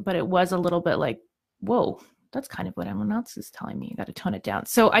point, but it was a little bit like, whoa, that's kind of what everyone else is telling me. You got to tone it down.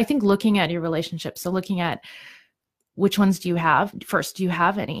 So I think looking at your relationships, so looking at which ones do you have? First, do you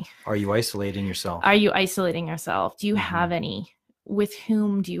have any? Are you isolating yourself? Do you have any? With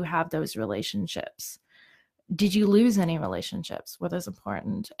whom do you have those relationships? Did you lose any relationships? What is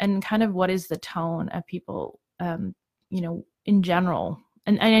important? And kind of what is the tone of people, in general?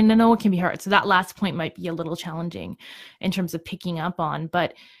 And I know it can be hard. So that last point might be a little challenging in terms of picking up on,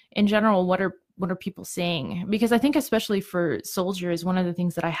 but in general, what are people saying? Because I think especially for soldiers, one of the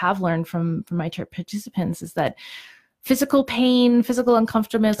things that I have learned from my participants is that physical pain, physical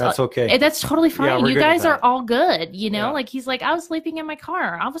uncomfortableness, that's okay. That's totally fine. Yeah, you guys are all good, like he's like, I was sleeping in my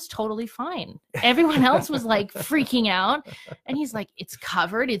car. I was totally fine. Everyone else was like freaking out. And he's like, it's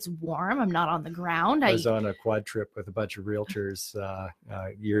covered. It's warm. I'm not on the ground. I was on a quad trip with a bunch of realtors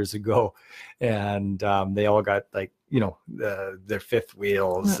years ago. And they all got like, their fifth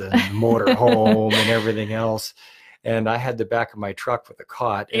wheels and motor home and everything else. And I had the back of my truck with a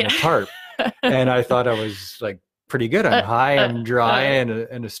cot and a tarp. And I thought I was like, pretty good. I'm high, I'm dry, and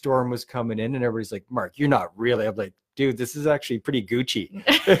a storm was coming in, and everybody's like, Mark, you're not really. I'm like, dude, this is actually pretty Gucci.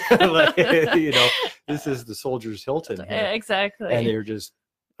 Like, this is the Soldier's Hilton here. Exactly. And they're just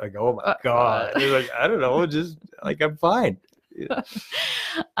like, oh my God. They're like, I don't know, just like, I'm fine.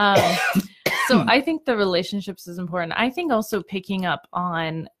 So I think the relationships is important. I think also picking up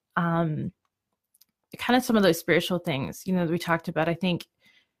on kind of some of those spiritual things, that we talked about. I think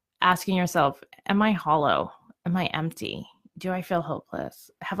asking yourself, am I hollow? Am I empty? Do I feel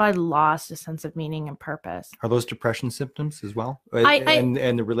hopeless? Have I lost a sense of meaning and purpose? Are those depression symptoms as well?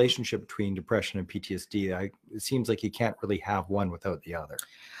 And the relationship between depression and PTSD, it seems like you can't really have one without the other.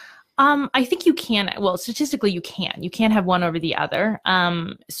 I think you can. Well, statistically, you can. You can't have one over the other.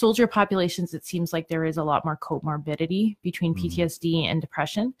 Soldier populations, it seems like there is a lot more comorbidity between PTSD and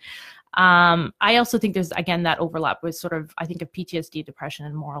depression. I also think there's, again, that overlap with sort of, I think of PTSD, depression,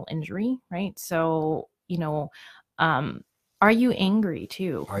 and moral injury, right? So, are you angry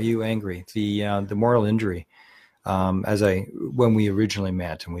too? Are you angry? The moral injury, when we originally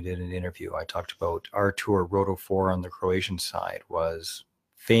met and we did an interview, I talked about our tour, Roto 4 on the Croatian side was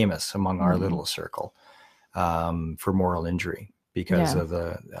famous among our little circle for moral injury because of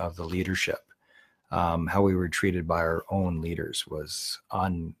the leadership. How we were treated by our own leaders was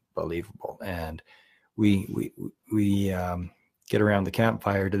unbelievable. And we get around the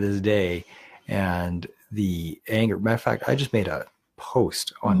campfire to this day, and the anger. Matter of fact, I just made a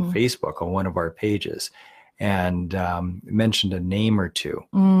post on Facebook on one of our pages and mentioned a name or two.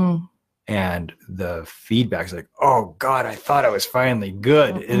 And the feedback's like, oh God, I thought I was finally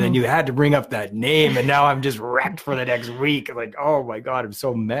good. And then you had to bring up that name, and now I'm just wrecked for the next week. Like, oh my God, I'm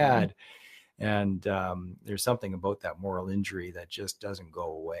so mad. And there's something about that moral injury that just doesn't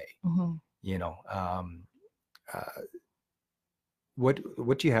go away.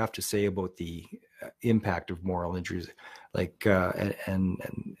 What do you have to say about the impact of moral injuries? Like,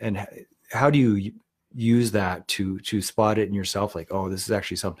 and how do you use that to spot it in yourself, like, oh, this is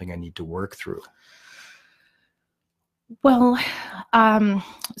actually something I need to work through? Well,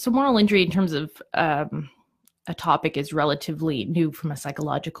 so moral injury in terms of a topic is relatively new from a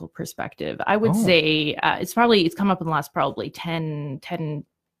psychological perspective. I would say it's come up in the last probably 10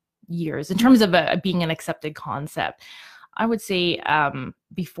 years in terms of being an accepted concept. I would say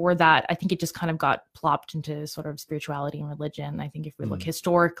before that, I think it just kind of got plopped into sort of spirituality and religion. I think if we look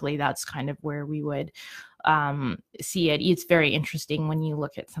historically, that's kind of where we would see it. It's very interesting when you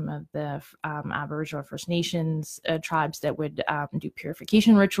look at some of the Aboriginal First Nations tribes that would do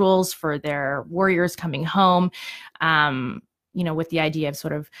purification rituals for their warriors coming home. With the idea of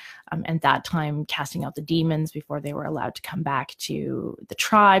sort of, at that time, casting out the demons before they were allowed to come back to the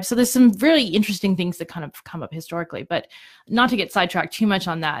tribe. So there's some really interesting things that kind of come up historically, but not to get sidetracked too much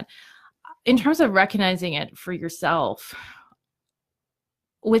on that. In terms of recognizing it for yourself,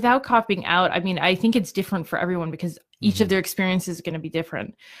 without copying out, I mean, I think it's different for everyone because each of their experiences is going to be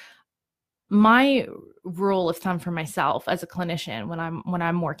different. My rule of thumb for myself as a clinician when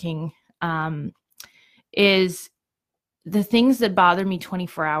I'm working is the things that bother me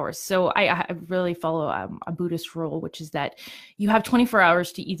 24 hours. So I really follow a Buddhist rule, which is that you have 24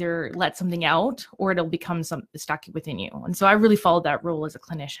 hours to either let something out or it'll become stuck within you. And so I really follow that rule as a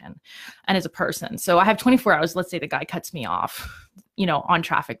clinician and as a person. So I have 24 hours. Let's say the guy cuts me off, on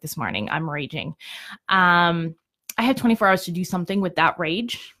traffic this morning. I'm raging. I have 24 hours to do something with that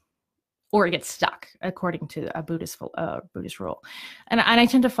rage, or it gets stuck, according to a Buddhist rule. And I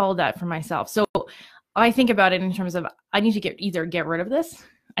tend to follow that for myself. So I think about it in terms of I need to either get rid of this,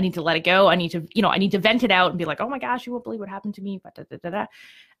 I need to let it go, I need to vent it out and be like, oh my gosh, you won't believe what happened to me,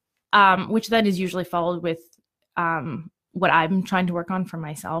 which then is usually followed with what I'm trying to work on for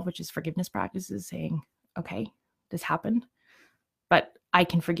myself, which is forgiveness practices, saying, okay, this happened, but I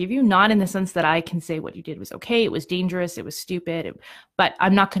can forgive you, not in the sense that I can say what you did was okay, it was dangerous, it was stupid, but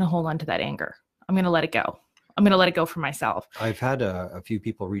I'm not going to hold on to that anger. I'm going to let it go. I'm going to let it go for myself. I've had a few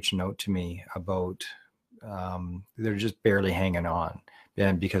people reaching out to me about they're just barely hanging on,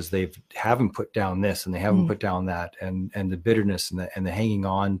 and because they haven't put down this and they haven't put down that, and the bitterness and the hanging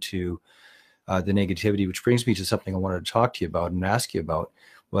on to the negativity, which brings me to something I wanted to talk to you about and ask you about,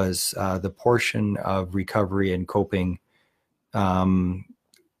 was the portion of recovery and coping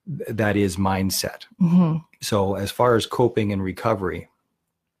that is mindset. So as far as coping and recovery,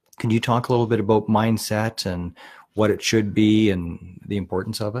 can you talk a little bit about mindset and what it should be and the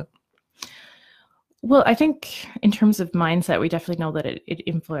importance of it? Well, I think in terms of mindset, we definitely know that it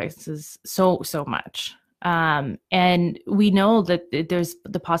influences so much. And we know that there's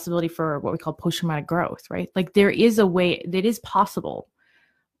the possibility for what we call post-traumatic growth, right? Like there is a way that is possible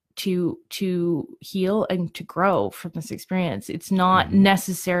to heal and to grow from this experience. It's not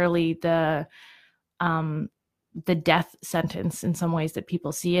necessarily the death sentence in some ways that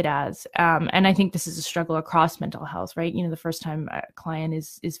people see it as. And I think this is a struggle across mental health, right? The first time a client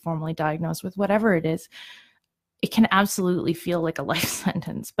is formally diagnosed with whatever it is, it can absolutely feel like a life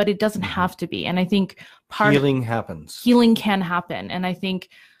sentence, but it doesn't have to be. And I think healing can happen. And I think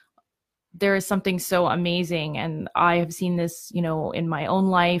there is something so amazing. And I have seen this, in my own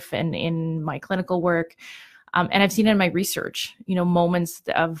life and in my clinical work. And I've seen it in my research, moments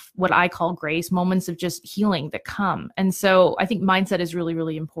of what I call grace, moments of just healing that come. And so I think mindset is really,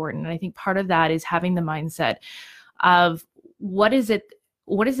 really important. And I think part of that is having the mindset of what is it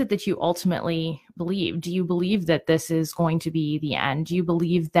that you ultimately believe? Do you believe that this is going to be the end? Do you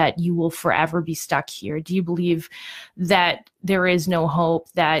believe that you will forever be stuck here? Do you believe that there is no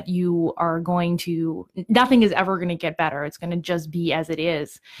hope, that nothing is ever going to get better? It's going to just be as it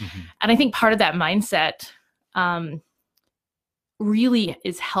is. And I think part of that mindset really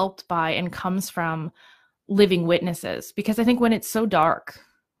is helped by and comes from living witnesses, because I think when it's so dark,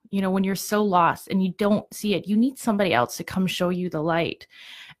 when you're so lost and you don't see it, you need somebody else to come show you the light.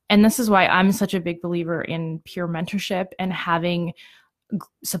 And this is why I'm such a big believer in peer mentorship and having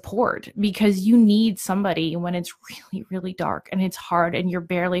support, because you need somebody when it's really, really dark and it's hard and you're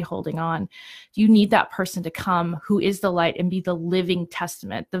barely holding on. You need that person to come who is the light and be the living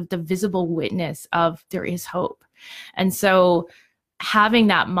testament, the visible witness of there is hope. And so having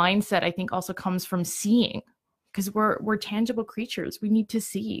that mindset, I think, also comes from seeing, because we're tangible creatures. We need to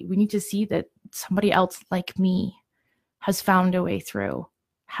see that somebody else like me has found a way through,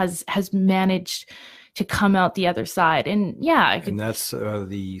 has managed to come out the other side. And and that's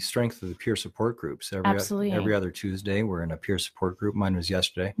the strength of the peer support groups. Absolutely. Every other Tuesday, we're in a peer support group. Mine was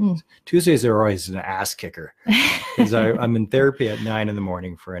yesterday. Tuesdays are always an ass kicker, because I'm in therapy at 9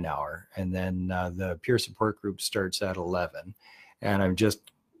 a.m. for an hour. And then the peer support group starts at 11. And I'm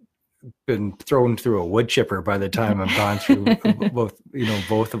just been thrown through a wood chipper by the time I've gone through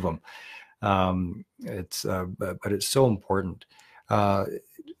both of them. But it's so important.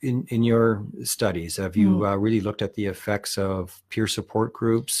 In your studies, have you really looked at the effects of peer support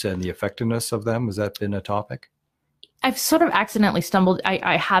groups and the effectiveness of them? Has that been a topic? I've sort of accidentally stumbled.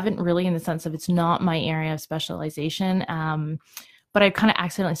 I haven't really, in the sense of it's not my area of specialization, but I've kind of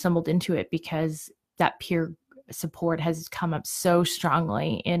accidentally stumbled into it because that peer support has come up so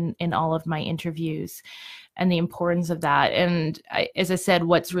strongly in all of my interviews, and the importance of that. And as I said,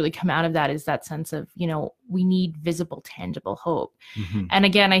 what's really come out of that is that sense of, we need visible, tangible hope. Mm-hmm. And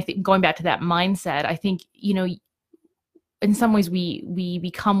again, I think going back to that mindset, I think, in some ways we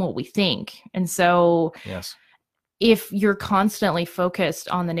become what we think. And so yes, if you're constantly focused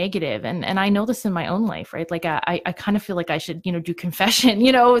on the negative, and I know this in my own life, right? Like I kind of feel like I should, do confession,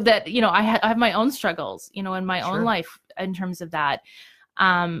 that, I have my own struggles, in my own life in terms of that.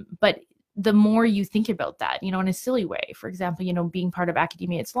 But the more you think about that, in a silly way, for example, being part of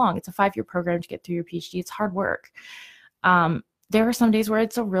academia, it's long, it's a 5-year program to get through your PhD. It's hard work. There are some days where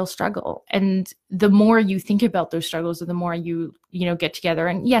it's a real struggle. And the more you think about those struggles, or the more you get together.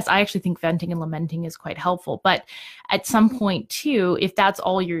 And yes, I actually think venting and lamenting is quite helpful. But at some point too, if that's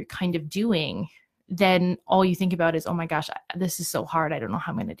all you're kind of doing, then all you think about is, oh my gosh, this is so hard. I don't know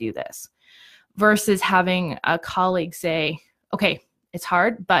how I'm going to do this. Versus having a colleague say, okay, it's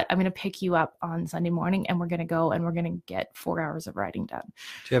hard, but I'm going to pick you up on Sunday morning and we're going to go and we're going to get 4 hours of writing done.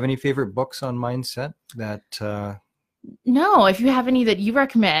 Do you have any favorite books on mindset that, No, if you have any that you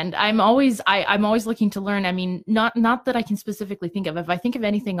recommend, I'm always looking to learn. I mean, not that I can specifically think of. If I think of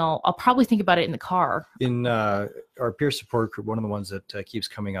anything, I'll probably think about it in the car. In our peer support group, one of the ones that keeps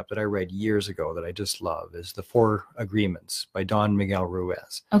coming up that I read years ago that I just love is The 4 Agreements by Don Miguel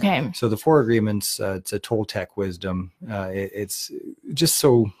Ruiz. Okay. So The 4 Agreements, it's a Toltec wisdom. It's just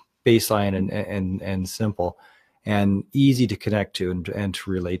so baseline and simple, and easy to connect to and to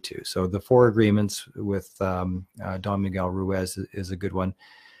relate to. So The 4 Agreements with Don Miguel Ruiz is a good one.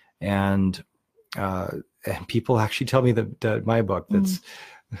 And people actually tell me that my book, that's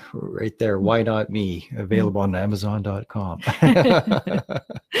right there, Why Not Me, available on Amazon.com,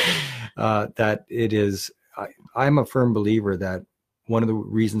 that it is, I'm a firm believer that one of the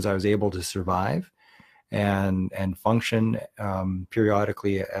reasons I was able to survive and function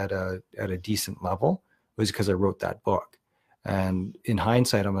periodically at a decent level was because I wrote that book. And in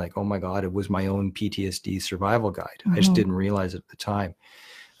hindsight, I'm like, oh my God, it was my own PTSD survival guide. Mm-hmm. I just didn't realize it at the time.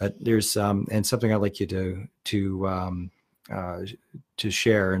 There's and something I'd like you to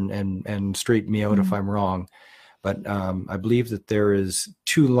share and straighten me out if I'm wrong. But I believe that there is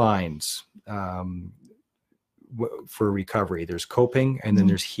 2 lines for recovery. There's coping and then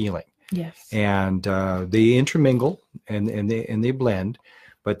there's healing. Yes. And they intermingle and they blend.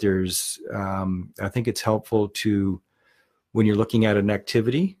 But there's, I think it's helpful to, when you're looking at an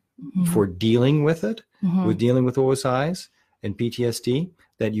activity for dealing with it, with dealing with OSIs and PTSD,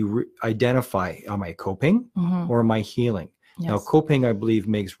 that you identify, am I coping or am I healing? Yes. Now, coping, I believe,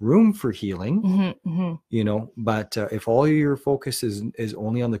 makes room for healing, but if all your focus is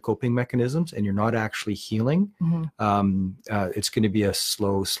only on the coping mechanisms and you're not actually healing, it's going to be a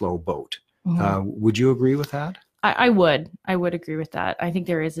slow boat. Would you agree with that? I would agree with that. I think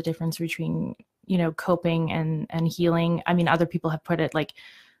there is a difference between, coping and healing. I mean, other people have put it like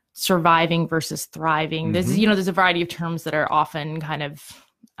surviving versus thriving. There's a variety of terms that are often kind of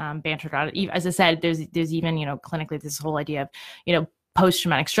bantered out. As I said, there's even, clinically this whole idea of,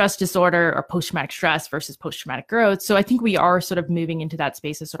 post-traumatic stress disorder or post-traumatic stress versus post-traumatic growth. So I think we are sort of moving into that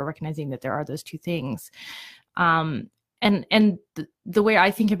space of sort of recognizing that there are those 2 things. And the way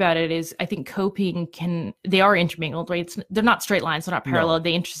I think about it is, I think coping they are intermingled, right? They're not straight lines, they're not parallel,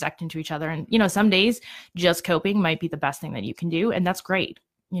 they intersect into each other. And, some days just coping might be the best thing that you can do. And that's great,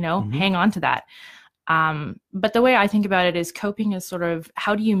 hang on to that. But the way I think about it is coping is sort of,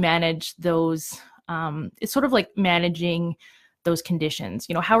 how do you manage those? It's sort of like managing those conditions.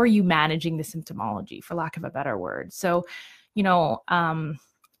 How are you managing the symptomology, for lack of a better word? So, how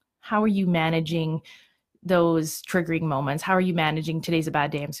are you managing those triggering moments? How are you managing today's a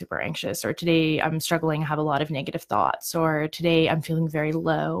bad day, I'm super anxious, or today I'm struggling, I have a lot of negative thoughts, or today I'm feeling very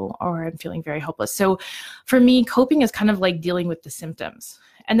low, or I'm feeling very hopeless. So for me, coping is kind of like dealing with the symptoms,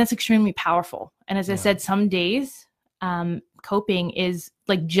 and that's extremely powerful. And as I said, some days coping is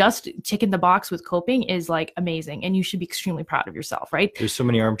like, just ticking the box with coping is like amazing, and you should be extremely proud of yourself, right? There's so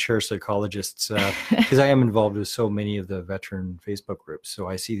many armchair psychologists because I am involved with so many of the veteran Facebook groups, so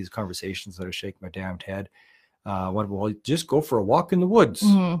I see these conversations that are shaking my damned head. Well, just go for a walk in the woods.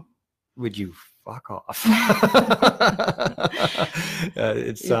 would you fuck off?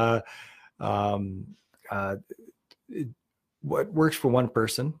 What works for one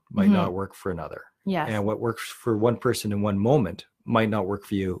person might not work for another. Yes. And what works for one person in one moment might not work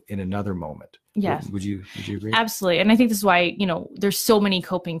for you in another moment. Yes. Would you agree? Absolutely. And I think this is why, there's so many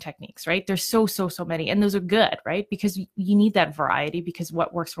coping techniques, right? There's so many, and those are good, right? Because you need that variety, because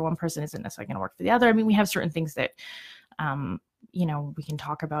what works for one person isn't necessarily going to work for the other. I mean, we have certain things that, we can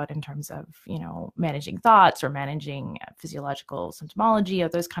talk about in terms of, managing thoughts or managing physiological symptomology or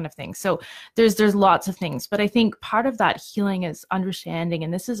those kind of things. So there's lots of things, but I think part of that healing is understanding.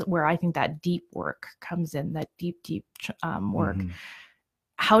 And this is where I think that deep work comes in, that deep work. Mm-hmm.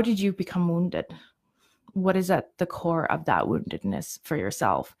 How did you become wounded? What is at the core of that woundedness for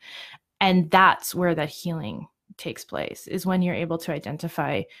yourself? And that's where that healing takes place, is when you're able to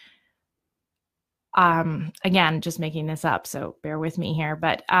identify, again, just making this up, so bear with me here,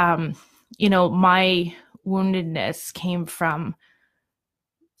 but, my woundedness came from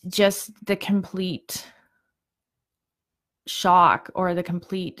just the complete shock or the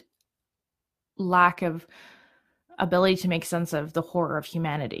complete lack of ability to make sense of the horror of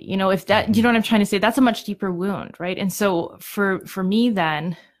humanity. If that, you know what I'm trying to say, that's a much deeper wound, right? And so for me,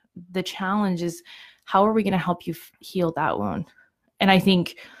 then the challenge is, how are we going to help you heal that wound? And I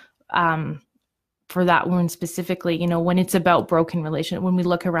think, for that wound specifically, when it's about broken relationship, when we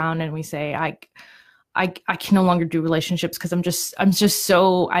look around and we say, I can no longer do relationships because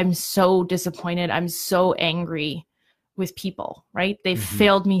I'm so disappointed. I'm so angry with people, right? They've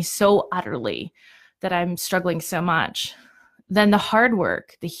failed me so utterly that I'm struggling so much. Then the hard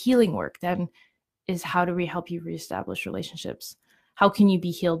work, the healing work then is, how do we help you reestablish relationships? How can you be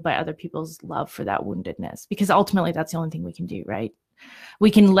healed by other people's love for that woundedness? Because ultimately that's the only thing we can do, right?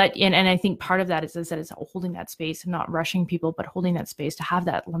 We can let in, and I think part of that is that it's holding that space and not rushing people, but holding that space to have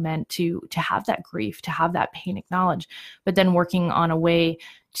that lament, to have that grief, to have that pain acknowledged, but then working on a way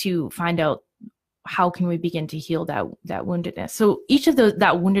to find out, how can we begin to heal that woundedness? So each of that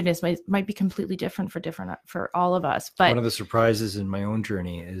woundedness might be completely different for all of us. But one of the surprises in my own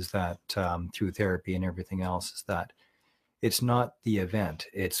journey is that through therapy and everything else, is that it's not the event,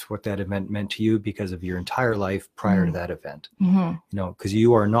 it's what that event meant to you because of your entire life prior to that event. Because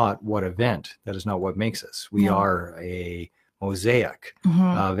you are not what event. That is not what makes us. We are a mosaic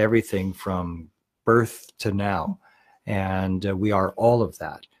of everything from birth to now. And we are all of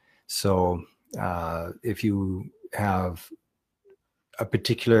that. So if you have a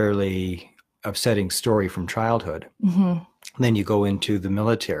particularly upsetting story from childhood, then you go into the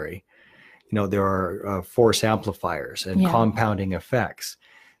military, there are force amplifiers and compounding effects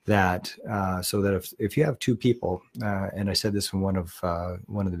that, so that if you have two people, and I said this in one of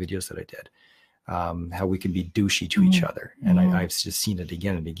the videos that I did, how we can be douchey to each other. And I've just seen it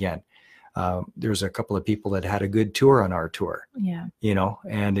again and again. There's a couple of people that had a good tour on our tour,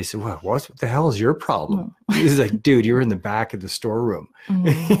 and they said, well, what the hell is your problem? He's like, dude, you're in the back of the storeroom.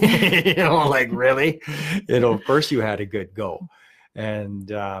 Like, really? Of course you had a good go.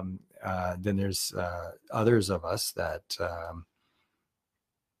 And then there's others of us that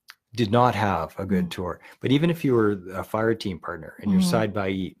did not have a good tour. But even if you were a fire team partner and you're side by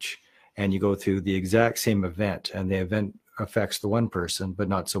each, and you go through the exact same event, and the event affects the one person, but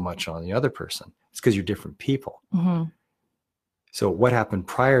not so much on the other person, it's because you're different people. So what happened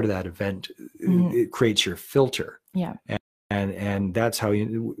prior to that event, it creates your filter. Yeah. And that's how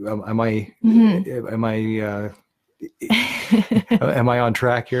you, am I am I on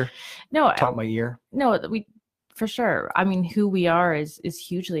track here? No, Top my ear. No, for sure. I mean, who we are is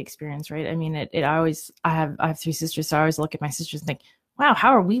hugely experienced, right? I mean, I have three sisters, so I always look at my sisters and think, wow, how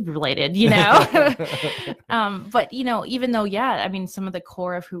are we related? But even though, I mean, some of the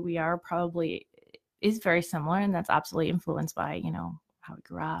core of who we are probably is very similar, and that's absolutely influenced by, how we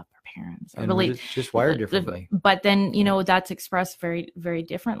grew up, our parents, and just wired differently. But then, that's expressed very, very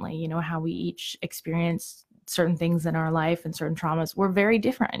differently. How we each experience certain things in our life and certain traumas were very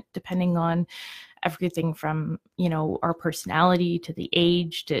different depending on everything from, our personality to the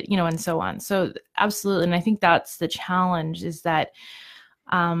age to, and so on. So absolutely. And I think that's the challenge, is that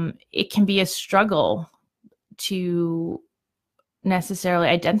it can be a struggle to necessarily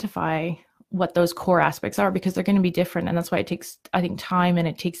identify what those core aspects are, because they're going to be different. And that's why it takes, I think, time, and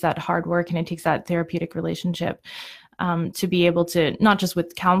it takes that hard work, and it takes that therapeutic relationship to be able to, not just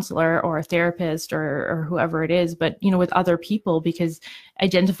with counselor or a therapist or whoever it is, but, with other people, because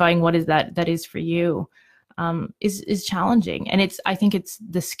identifying what is that is for you is challenging. And I think it's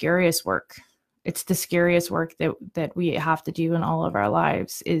the scariest work. It's the scariest work that we have to do in all of our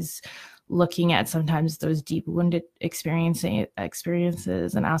lives, is looking at sometimes those deep wounded experiences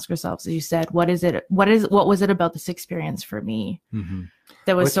and ask ourselves, as you said, what was it about this experience for me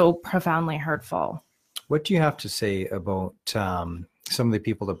that was so profoundly hurtful? What do you have to say about some of the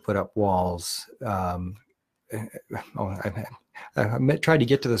people that put up walls? I tried to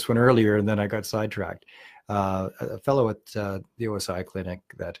get to this one earlier and then I got sidetracked. A fellow at the OSI clinic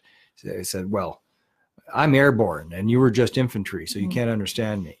that said, well, I'm airborne and you were just infantry, so you can't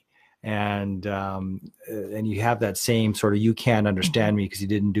understand me. And you have that same sort of, you can't understand me because you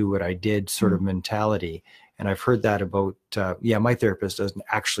didn't do what I did sort of mentality. And I've heard that about, my therapist doesn't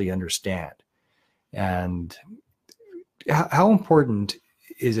actually understand. And how important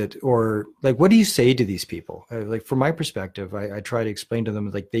is it, or like, what do you say to these people? Like, from my perspective, I try to explain to them,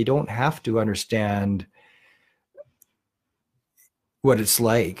 like, they don't have to understand what it's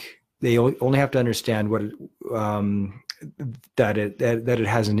like. They only have to understand what that it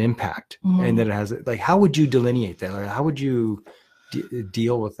has an impact, and that it has, like, how would you delineate that? Like, how would you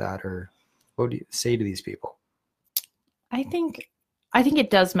deal with that, or what do you say to these people? I think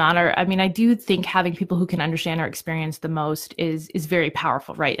it does matter. I mean, I do think having people who can understand our experience the most is very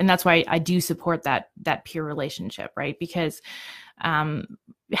powerful, right? And that's why I do support that peer relationship, right? Because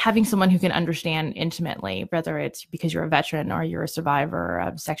having someone who can understand intimately, whether it's because you're a veteran or you're a survivor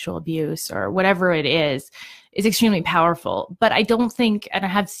of sexual abuse or whatever it is extremely powerful. But I don't think, and I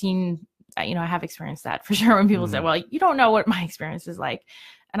have seen, I have experienced that for sure, when people say, well, you don't know what my experience is like.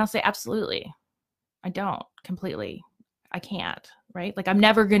 And I'll say, absolutely, I don't completely. I can't, right? Like, I'm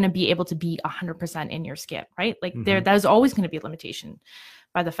never going to be able to be 100% in your skin, right? Like, there's always going to be a limitation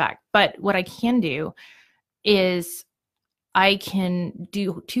by the fact. But what I can do is I can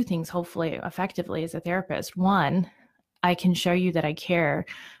do two things, hopefully effectively, as a therapist. One, I can show you that I care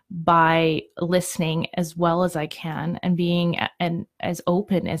by listening as well as I can and being as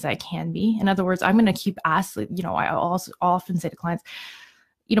open as I can be. In other words, I'm going to keep asking, I also often say to clients,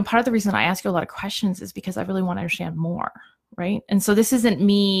 part of the reason I ask you a lot of questions is because I really want to understand more, right? And so this isn't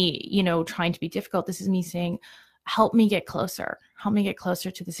me, trying to be difficult. This is me saying, help me get closer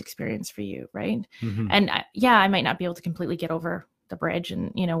to this experience for you, right? And I might not be able to completely get over the bridge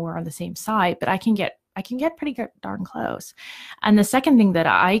and, we're on the same side, but I can get pretty darn close. And the second thing that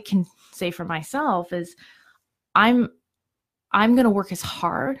I can say for myself is I'm going to work as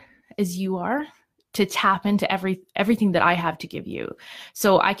hard as you are to tap into everything that I have to give you.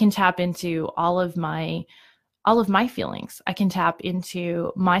 So I can tap into all of my feelings. I can tap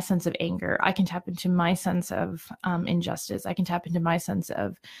into my sense of anger. I can tap into my sense of injustice. I can tap into my sense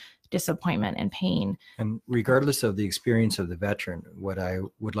of disappointment and pain. And regardless of the experience of the veteran, what I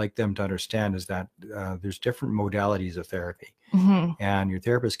would like them to understand is that there's different modalities of therapy, and your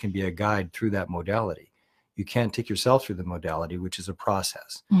therapist can be a guide through that modality. You can't take yourself through the modality, which is a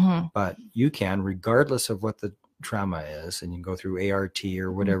process, but you can, regardless of what the trauma is, and you can go through ART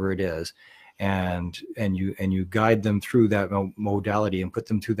or whatever it is, and you guide them through that modality and put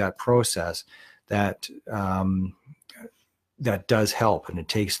them through that process. That does help, and it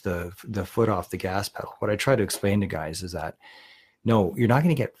takes the foot off the gas pedal. What I try to explain to guys is that, no, you're not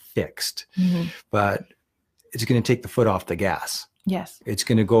going to get fixed, but it's going to take the foot off the gas. Yes. It's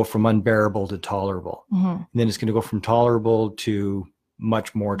going to go from unbearable to tolerable. And then it's going to go from tolerable to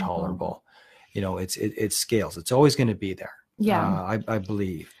much more tolerable. It scales. It's always going to be there. Yeah. I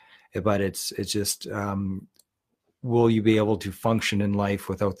believe. But it's just, will you be able to function in life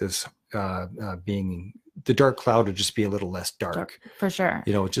without this being, the dark cloud would just be a little less dark. For sure.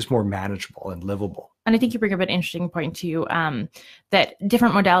 It's just more manageable and livable. And I think you bring up an interesting point too, that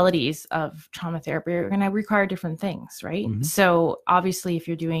different modalities of trauma therapy are going to require different things, right? So obviously if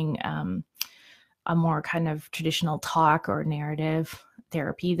you're doing a more kind of traditional talk or narrative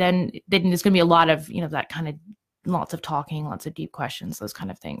therapy, then there's going to be a lot of, that kind of lots of talking, lots of deep questions, those kind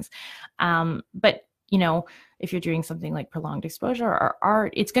of things. But if you're doing something like prolonged exposure or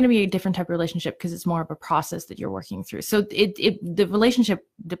art, it's going to be a different type of relationship because it's more of a process that you're working through. So the relationship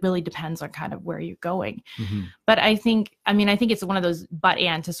really depends on kind of where you're going. But I think it's one of those,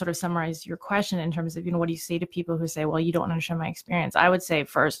 and to sort of summarize your question in terms of, what do you say to people who say, well, you don't understand my experience? I would say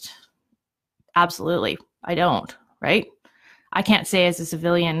first, absolutely, I don't, right? I can't say as a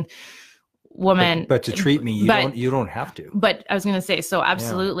civilian woman, but to treat me, you don't have to. But I was going to say, so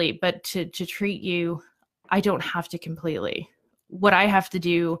absolutely, but to treat you, I don't have to completely. What I have to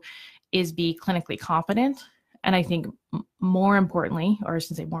do is be clinically competent. And I think more importantly, or I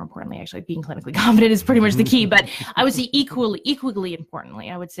shouldn't say more importantly, actually being clinically competent is pretty much the key, but I would say equally importantly,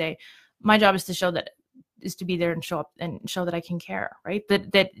 I would say my job is to be there and show up and show that I can care, right?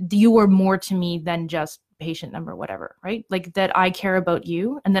 That you are more to me than just patient number, whatever, right? Like that I care about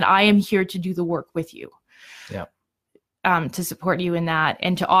you and that I am here to do the work with you. Yeah. To support you in that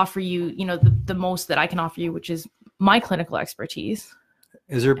and to offer you, the most that I can offer you, which is my clinical expertise.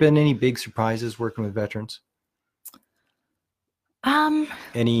 Has there been any big surprises working with veterans?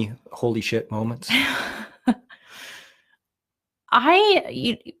 Any holy shit moments?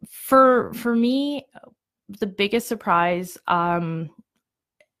 For me, the biggest surprise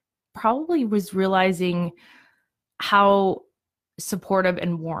probably was realizing how supportive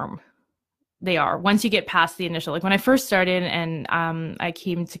and warm they are once you get past the initial, like when I first started and I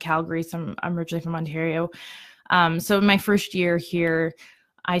came to Calgary, I'm originally from Ontario. So in my first year here,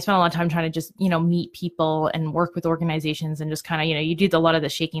 I spent a lot of time trying to just, meet people and work with organizations and just kind of, you do a lot of the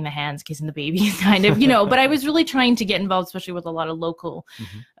shaking the hands, kissing the babies kind of, but I was really trying to get involved, especially with a lot of local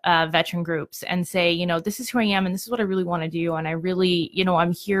veteran groups and say, this is who I am and this is what I really want to do. And I really,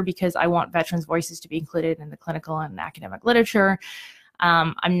 I'm here because I want veterans' voices to be included in the clinical and academic literature.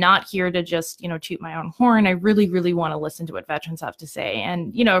 I'm not here to just, toot my own horn. I really, really want to listen to what veterans have to say.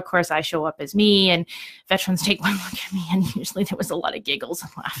 And, of course, I show up as me and veterans take one look at me and usually there was a lot of giggles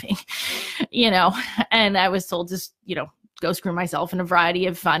and laughing, and I was told just, go screw myself in a variety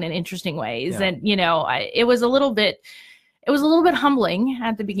of fun and interesting ways. Yeah. And, it was a little bit humbling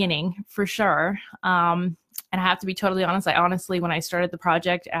at the beginning for sure. And I have to be totally honest. When I started the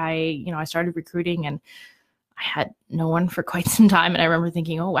project, I started recruiting and I had no one for quite some time. And I remember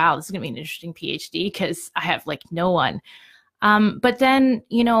thinking, oh, wow, this is going to be an interesting PhD because I have no one. But then,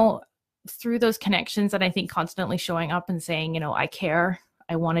 through those connections and I think constantly showing up and saying, I care,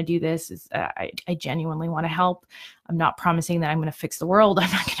 I want to do this, I genuinely want to help. I'm not promising that I'm going to fix the world. I'm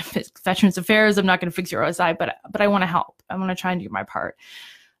not going to fix Veterans Affairs. I'm not going to fix your OSI, but I want to help. I want to try and do my part.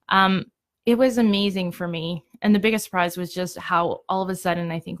 It was amazing for me. And the biggest surprise was just how all of a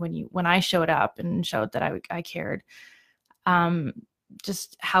sudden, I think when I showed up and showed that I cared,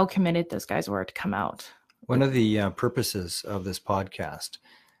 just how committed those guys were to come out. One of the purposes of this podcast,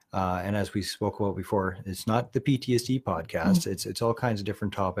 and as we spoke about before, it's not the PTSD podcast. Mm-hmm. It's all kinds of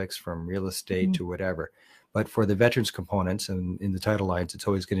different topics from real estate to whatever. But for the veterans components and in the title lines, it's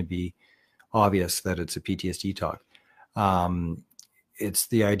always going to be obvious that it's a PTSD talk. It's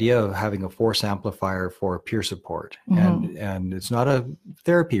the idea of having a force amplifier for peer support. And it's not a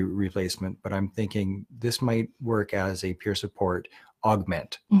therapy replacement, but I'm thinking this might work as a peer support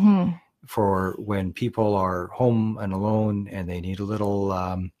augment for when people are home and alone and they need a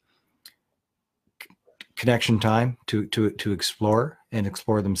little connection time to explore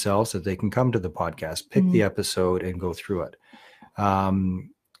themselves, that they can come to the podcast, pick the episode and go through it.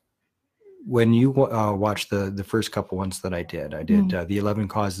 When you watch the first couple ones that I did the 11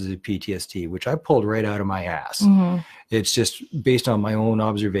 causes of PTSD, which I pulled right out of my ass. It's just based on my own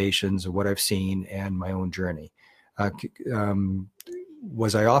observations of what I've seen and my own journey.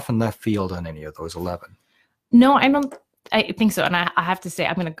 Was I off in left field on any of those 11? No, I don't. I think so. And I have to say,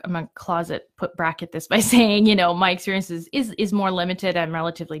 I'm gonna bracket this by saying, my experience is more limited. I'm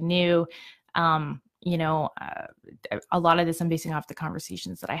relatively new. A lot of this I'm basing off the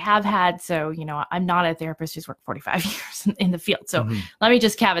conversations that I have had. So, I'm not a therapist who's worked 45 years in the field. So let me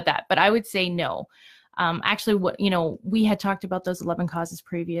just caveat that. But I would say no. Actually, we had talked about those 11 causes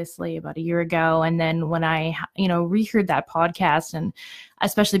previously about a year ago. And then when I, reheard that podcast, and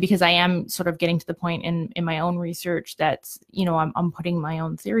especially because I am sort of getting to the point in my own research that's, I'm putting my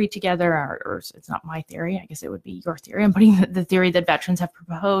own theory together, or it's not my theory. I guess it would be your theory. I'm putting the theory that veterans have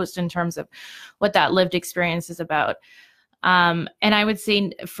proposed in terms of what that lived experience is about. And I would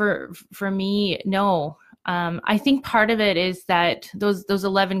say for me, no. I think part of it is that those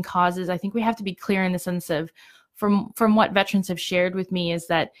 11 causes, I think we have to be clear in the sense of from what veterans have shared with me is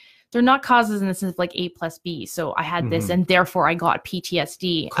that they're not causes in the sense of like A plus B. So I had this and therefore I got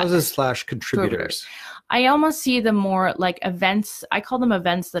PTSD. Causes / contributors. I almost see them more like events. I call them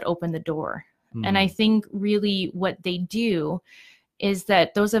events that open the door. And I think really what they do is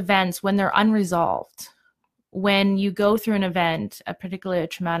that those events, when they're unresolved, when you go through an event, particularly a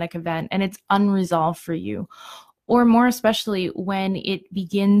traumatic event, and it's unresolved for you, or more especially when it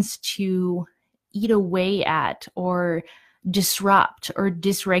begins to eat away at or disrupt or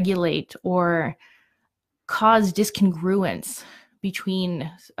dysregulate or cause discongruence between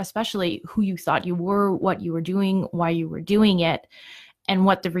especially who you thought you were, what you were doing, why you were doing it, and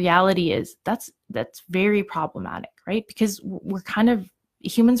what the reality is, that's very problematic, right? Because we're kind of,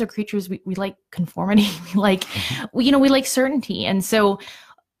 humans are creatures, we like conformity, we like certainty. And so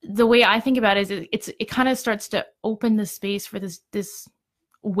the way I think about it is it kind of starts to open the space for this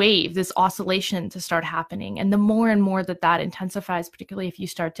wave, this oscillation to start happening. And the more and more that intensifies, particularly if you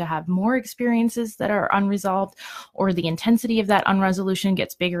start to have more experiences that are unresolved, or the intensity of that unresolution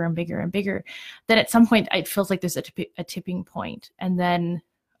gets bigger and bigger and bigger, then at some point it feels like there's a tipping point. And then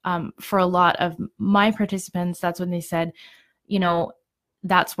for a lot of my participants, that's when they said,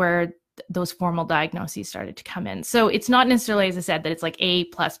 that's where those formal diagnoses started to come in. So it's not necessarily, as I said, that it's like A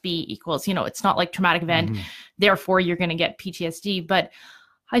plus B equals, it's not like traumatic event, therefore you're going to get PTSD. But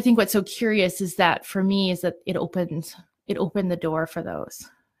I think what's so curious is that for me is that it opened the door for those.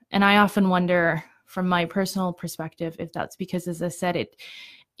 And I often wonder from my personal perspective, if that's because, as I said, it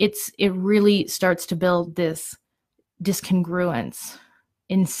really starts to build this discongruence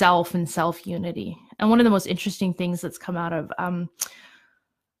in self and self-unity. And one of the most interesting things that's come out of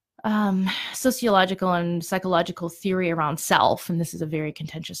sociological and psychological theory around self, and this is a very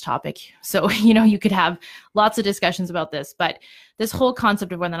contentious topic, so you could have lots of discussions about this, but this whole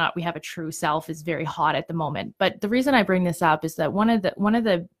concept of whether or not we have a true self is very hot at the moment. But the reason I bring this up is that one of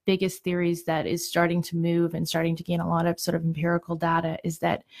the biggest theories that is starting to move and starting to gain a lot of sort of empirical data is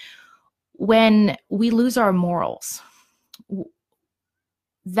that when we lose our morals,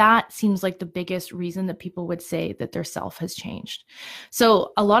 that seems like the biggest reason that people would say that their self has changed.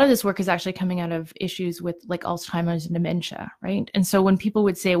 So a lot of this work is actually coming out of issues with like Alzheimer's and dementia, right? And so when people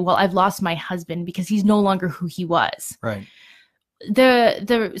would say, well, I've lost my husband because he's no longer who he was. Right.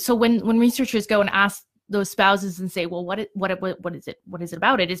 So when researchers go and ask those spouses and say, well, what is it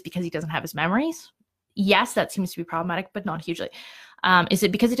about it? Is because he doesn't have his memories? Yes, that seems to be problematic, but not hugely. Is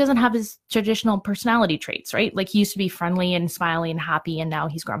it because he doesn't have his traditional personality traits, right? Like he used to be friendly and smiley and happy, and now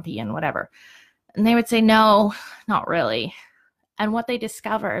he's grumpy and whatever. And they would say, no, not really. And what they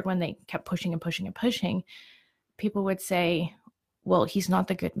discovered when they kept pushing and pushing and pushing, people would say, well, he's not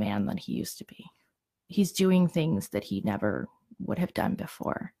the good man that he used to be. He's doing things that he never would have done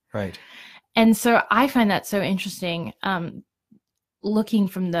before. Right. And so I find that so interesting, looking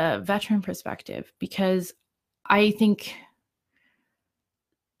from the veteran perspective, because I think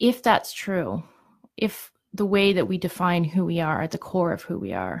if that's true, if the way that we define who we are at the core of who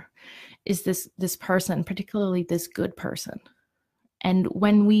we are is this person, particularly this good person, and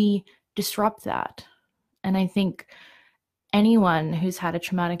when we disrupt that, and I think anyone who's had a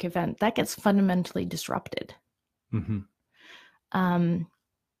traumatic event, that gets fundamentally disrupted. Mm-hmm.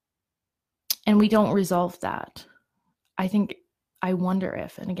 And we don't resolve that. I wonder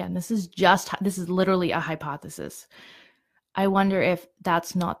if, and again, this is literally a hypothesis. I wonder if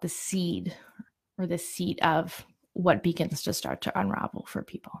that's not the seed or the seed of what begins to start to unravel for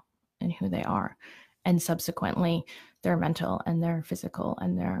people and who they are. And subsequently their mental and their physical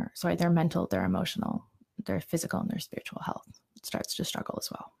and their mental, their emotional, their physical and their spiritual health starts to struggle as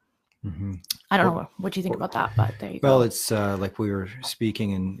well. Mm-hmm. I don't know what you think about that, but there you go. Well, it's like we were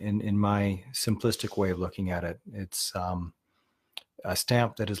speaking in my simplistic way of looking at it. It's a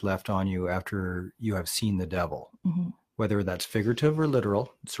stamp that is left on you after you have seen the devil. Mm-hmm. Whether that's figurative or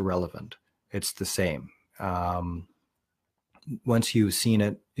literal, it's irrelevant. It's the same. Once you've seen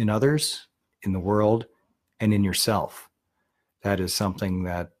it in others, in the world, and in yourself, that is something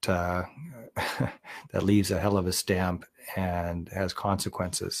that that leaves a hell of a stamp and has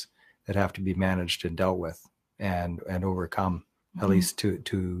consequences that have to be managed and dealt with and overcome, mm-hmm. at least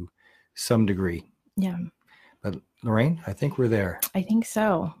to some degree. Yeah. But Lorraine, I think we're there. I think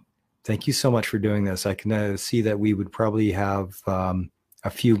so. Thank you so much for doing this. I can see that we would probably have a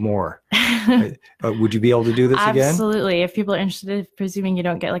few more. Would you be able to do this again? Absolutely. If people are interested, presuming you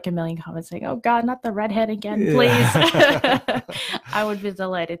don't get like a million comments saying, oh God, not the redhead again, please. I would be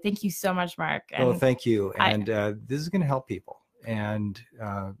delighted. Thank you so much, Mark. Well, thank you. And this is going to help people. And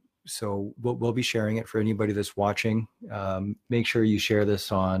so we'll be sharing it for anybody that's watching. Make sure you share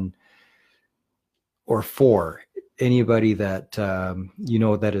this on or for anybody that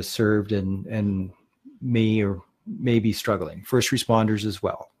that is served and may be struggling. First responders as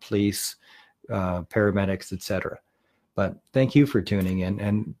well, police, paramedics, etc. But thank you for tuning in,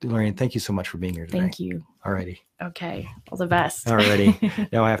 and Lorraine, thank you so much for being here today. Thank you. Alrighty. Okay. All the best.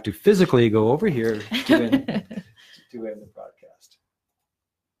 Alrighty. Now I have to physically go over here to end the broadcast.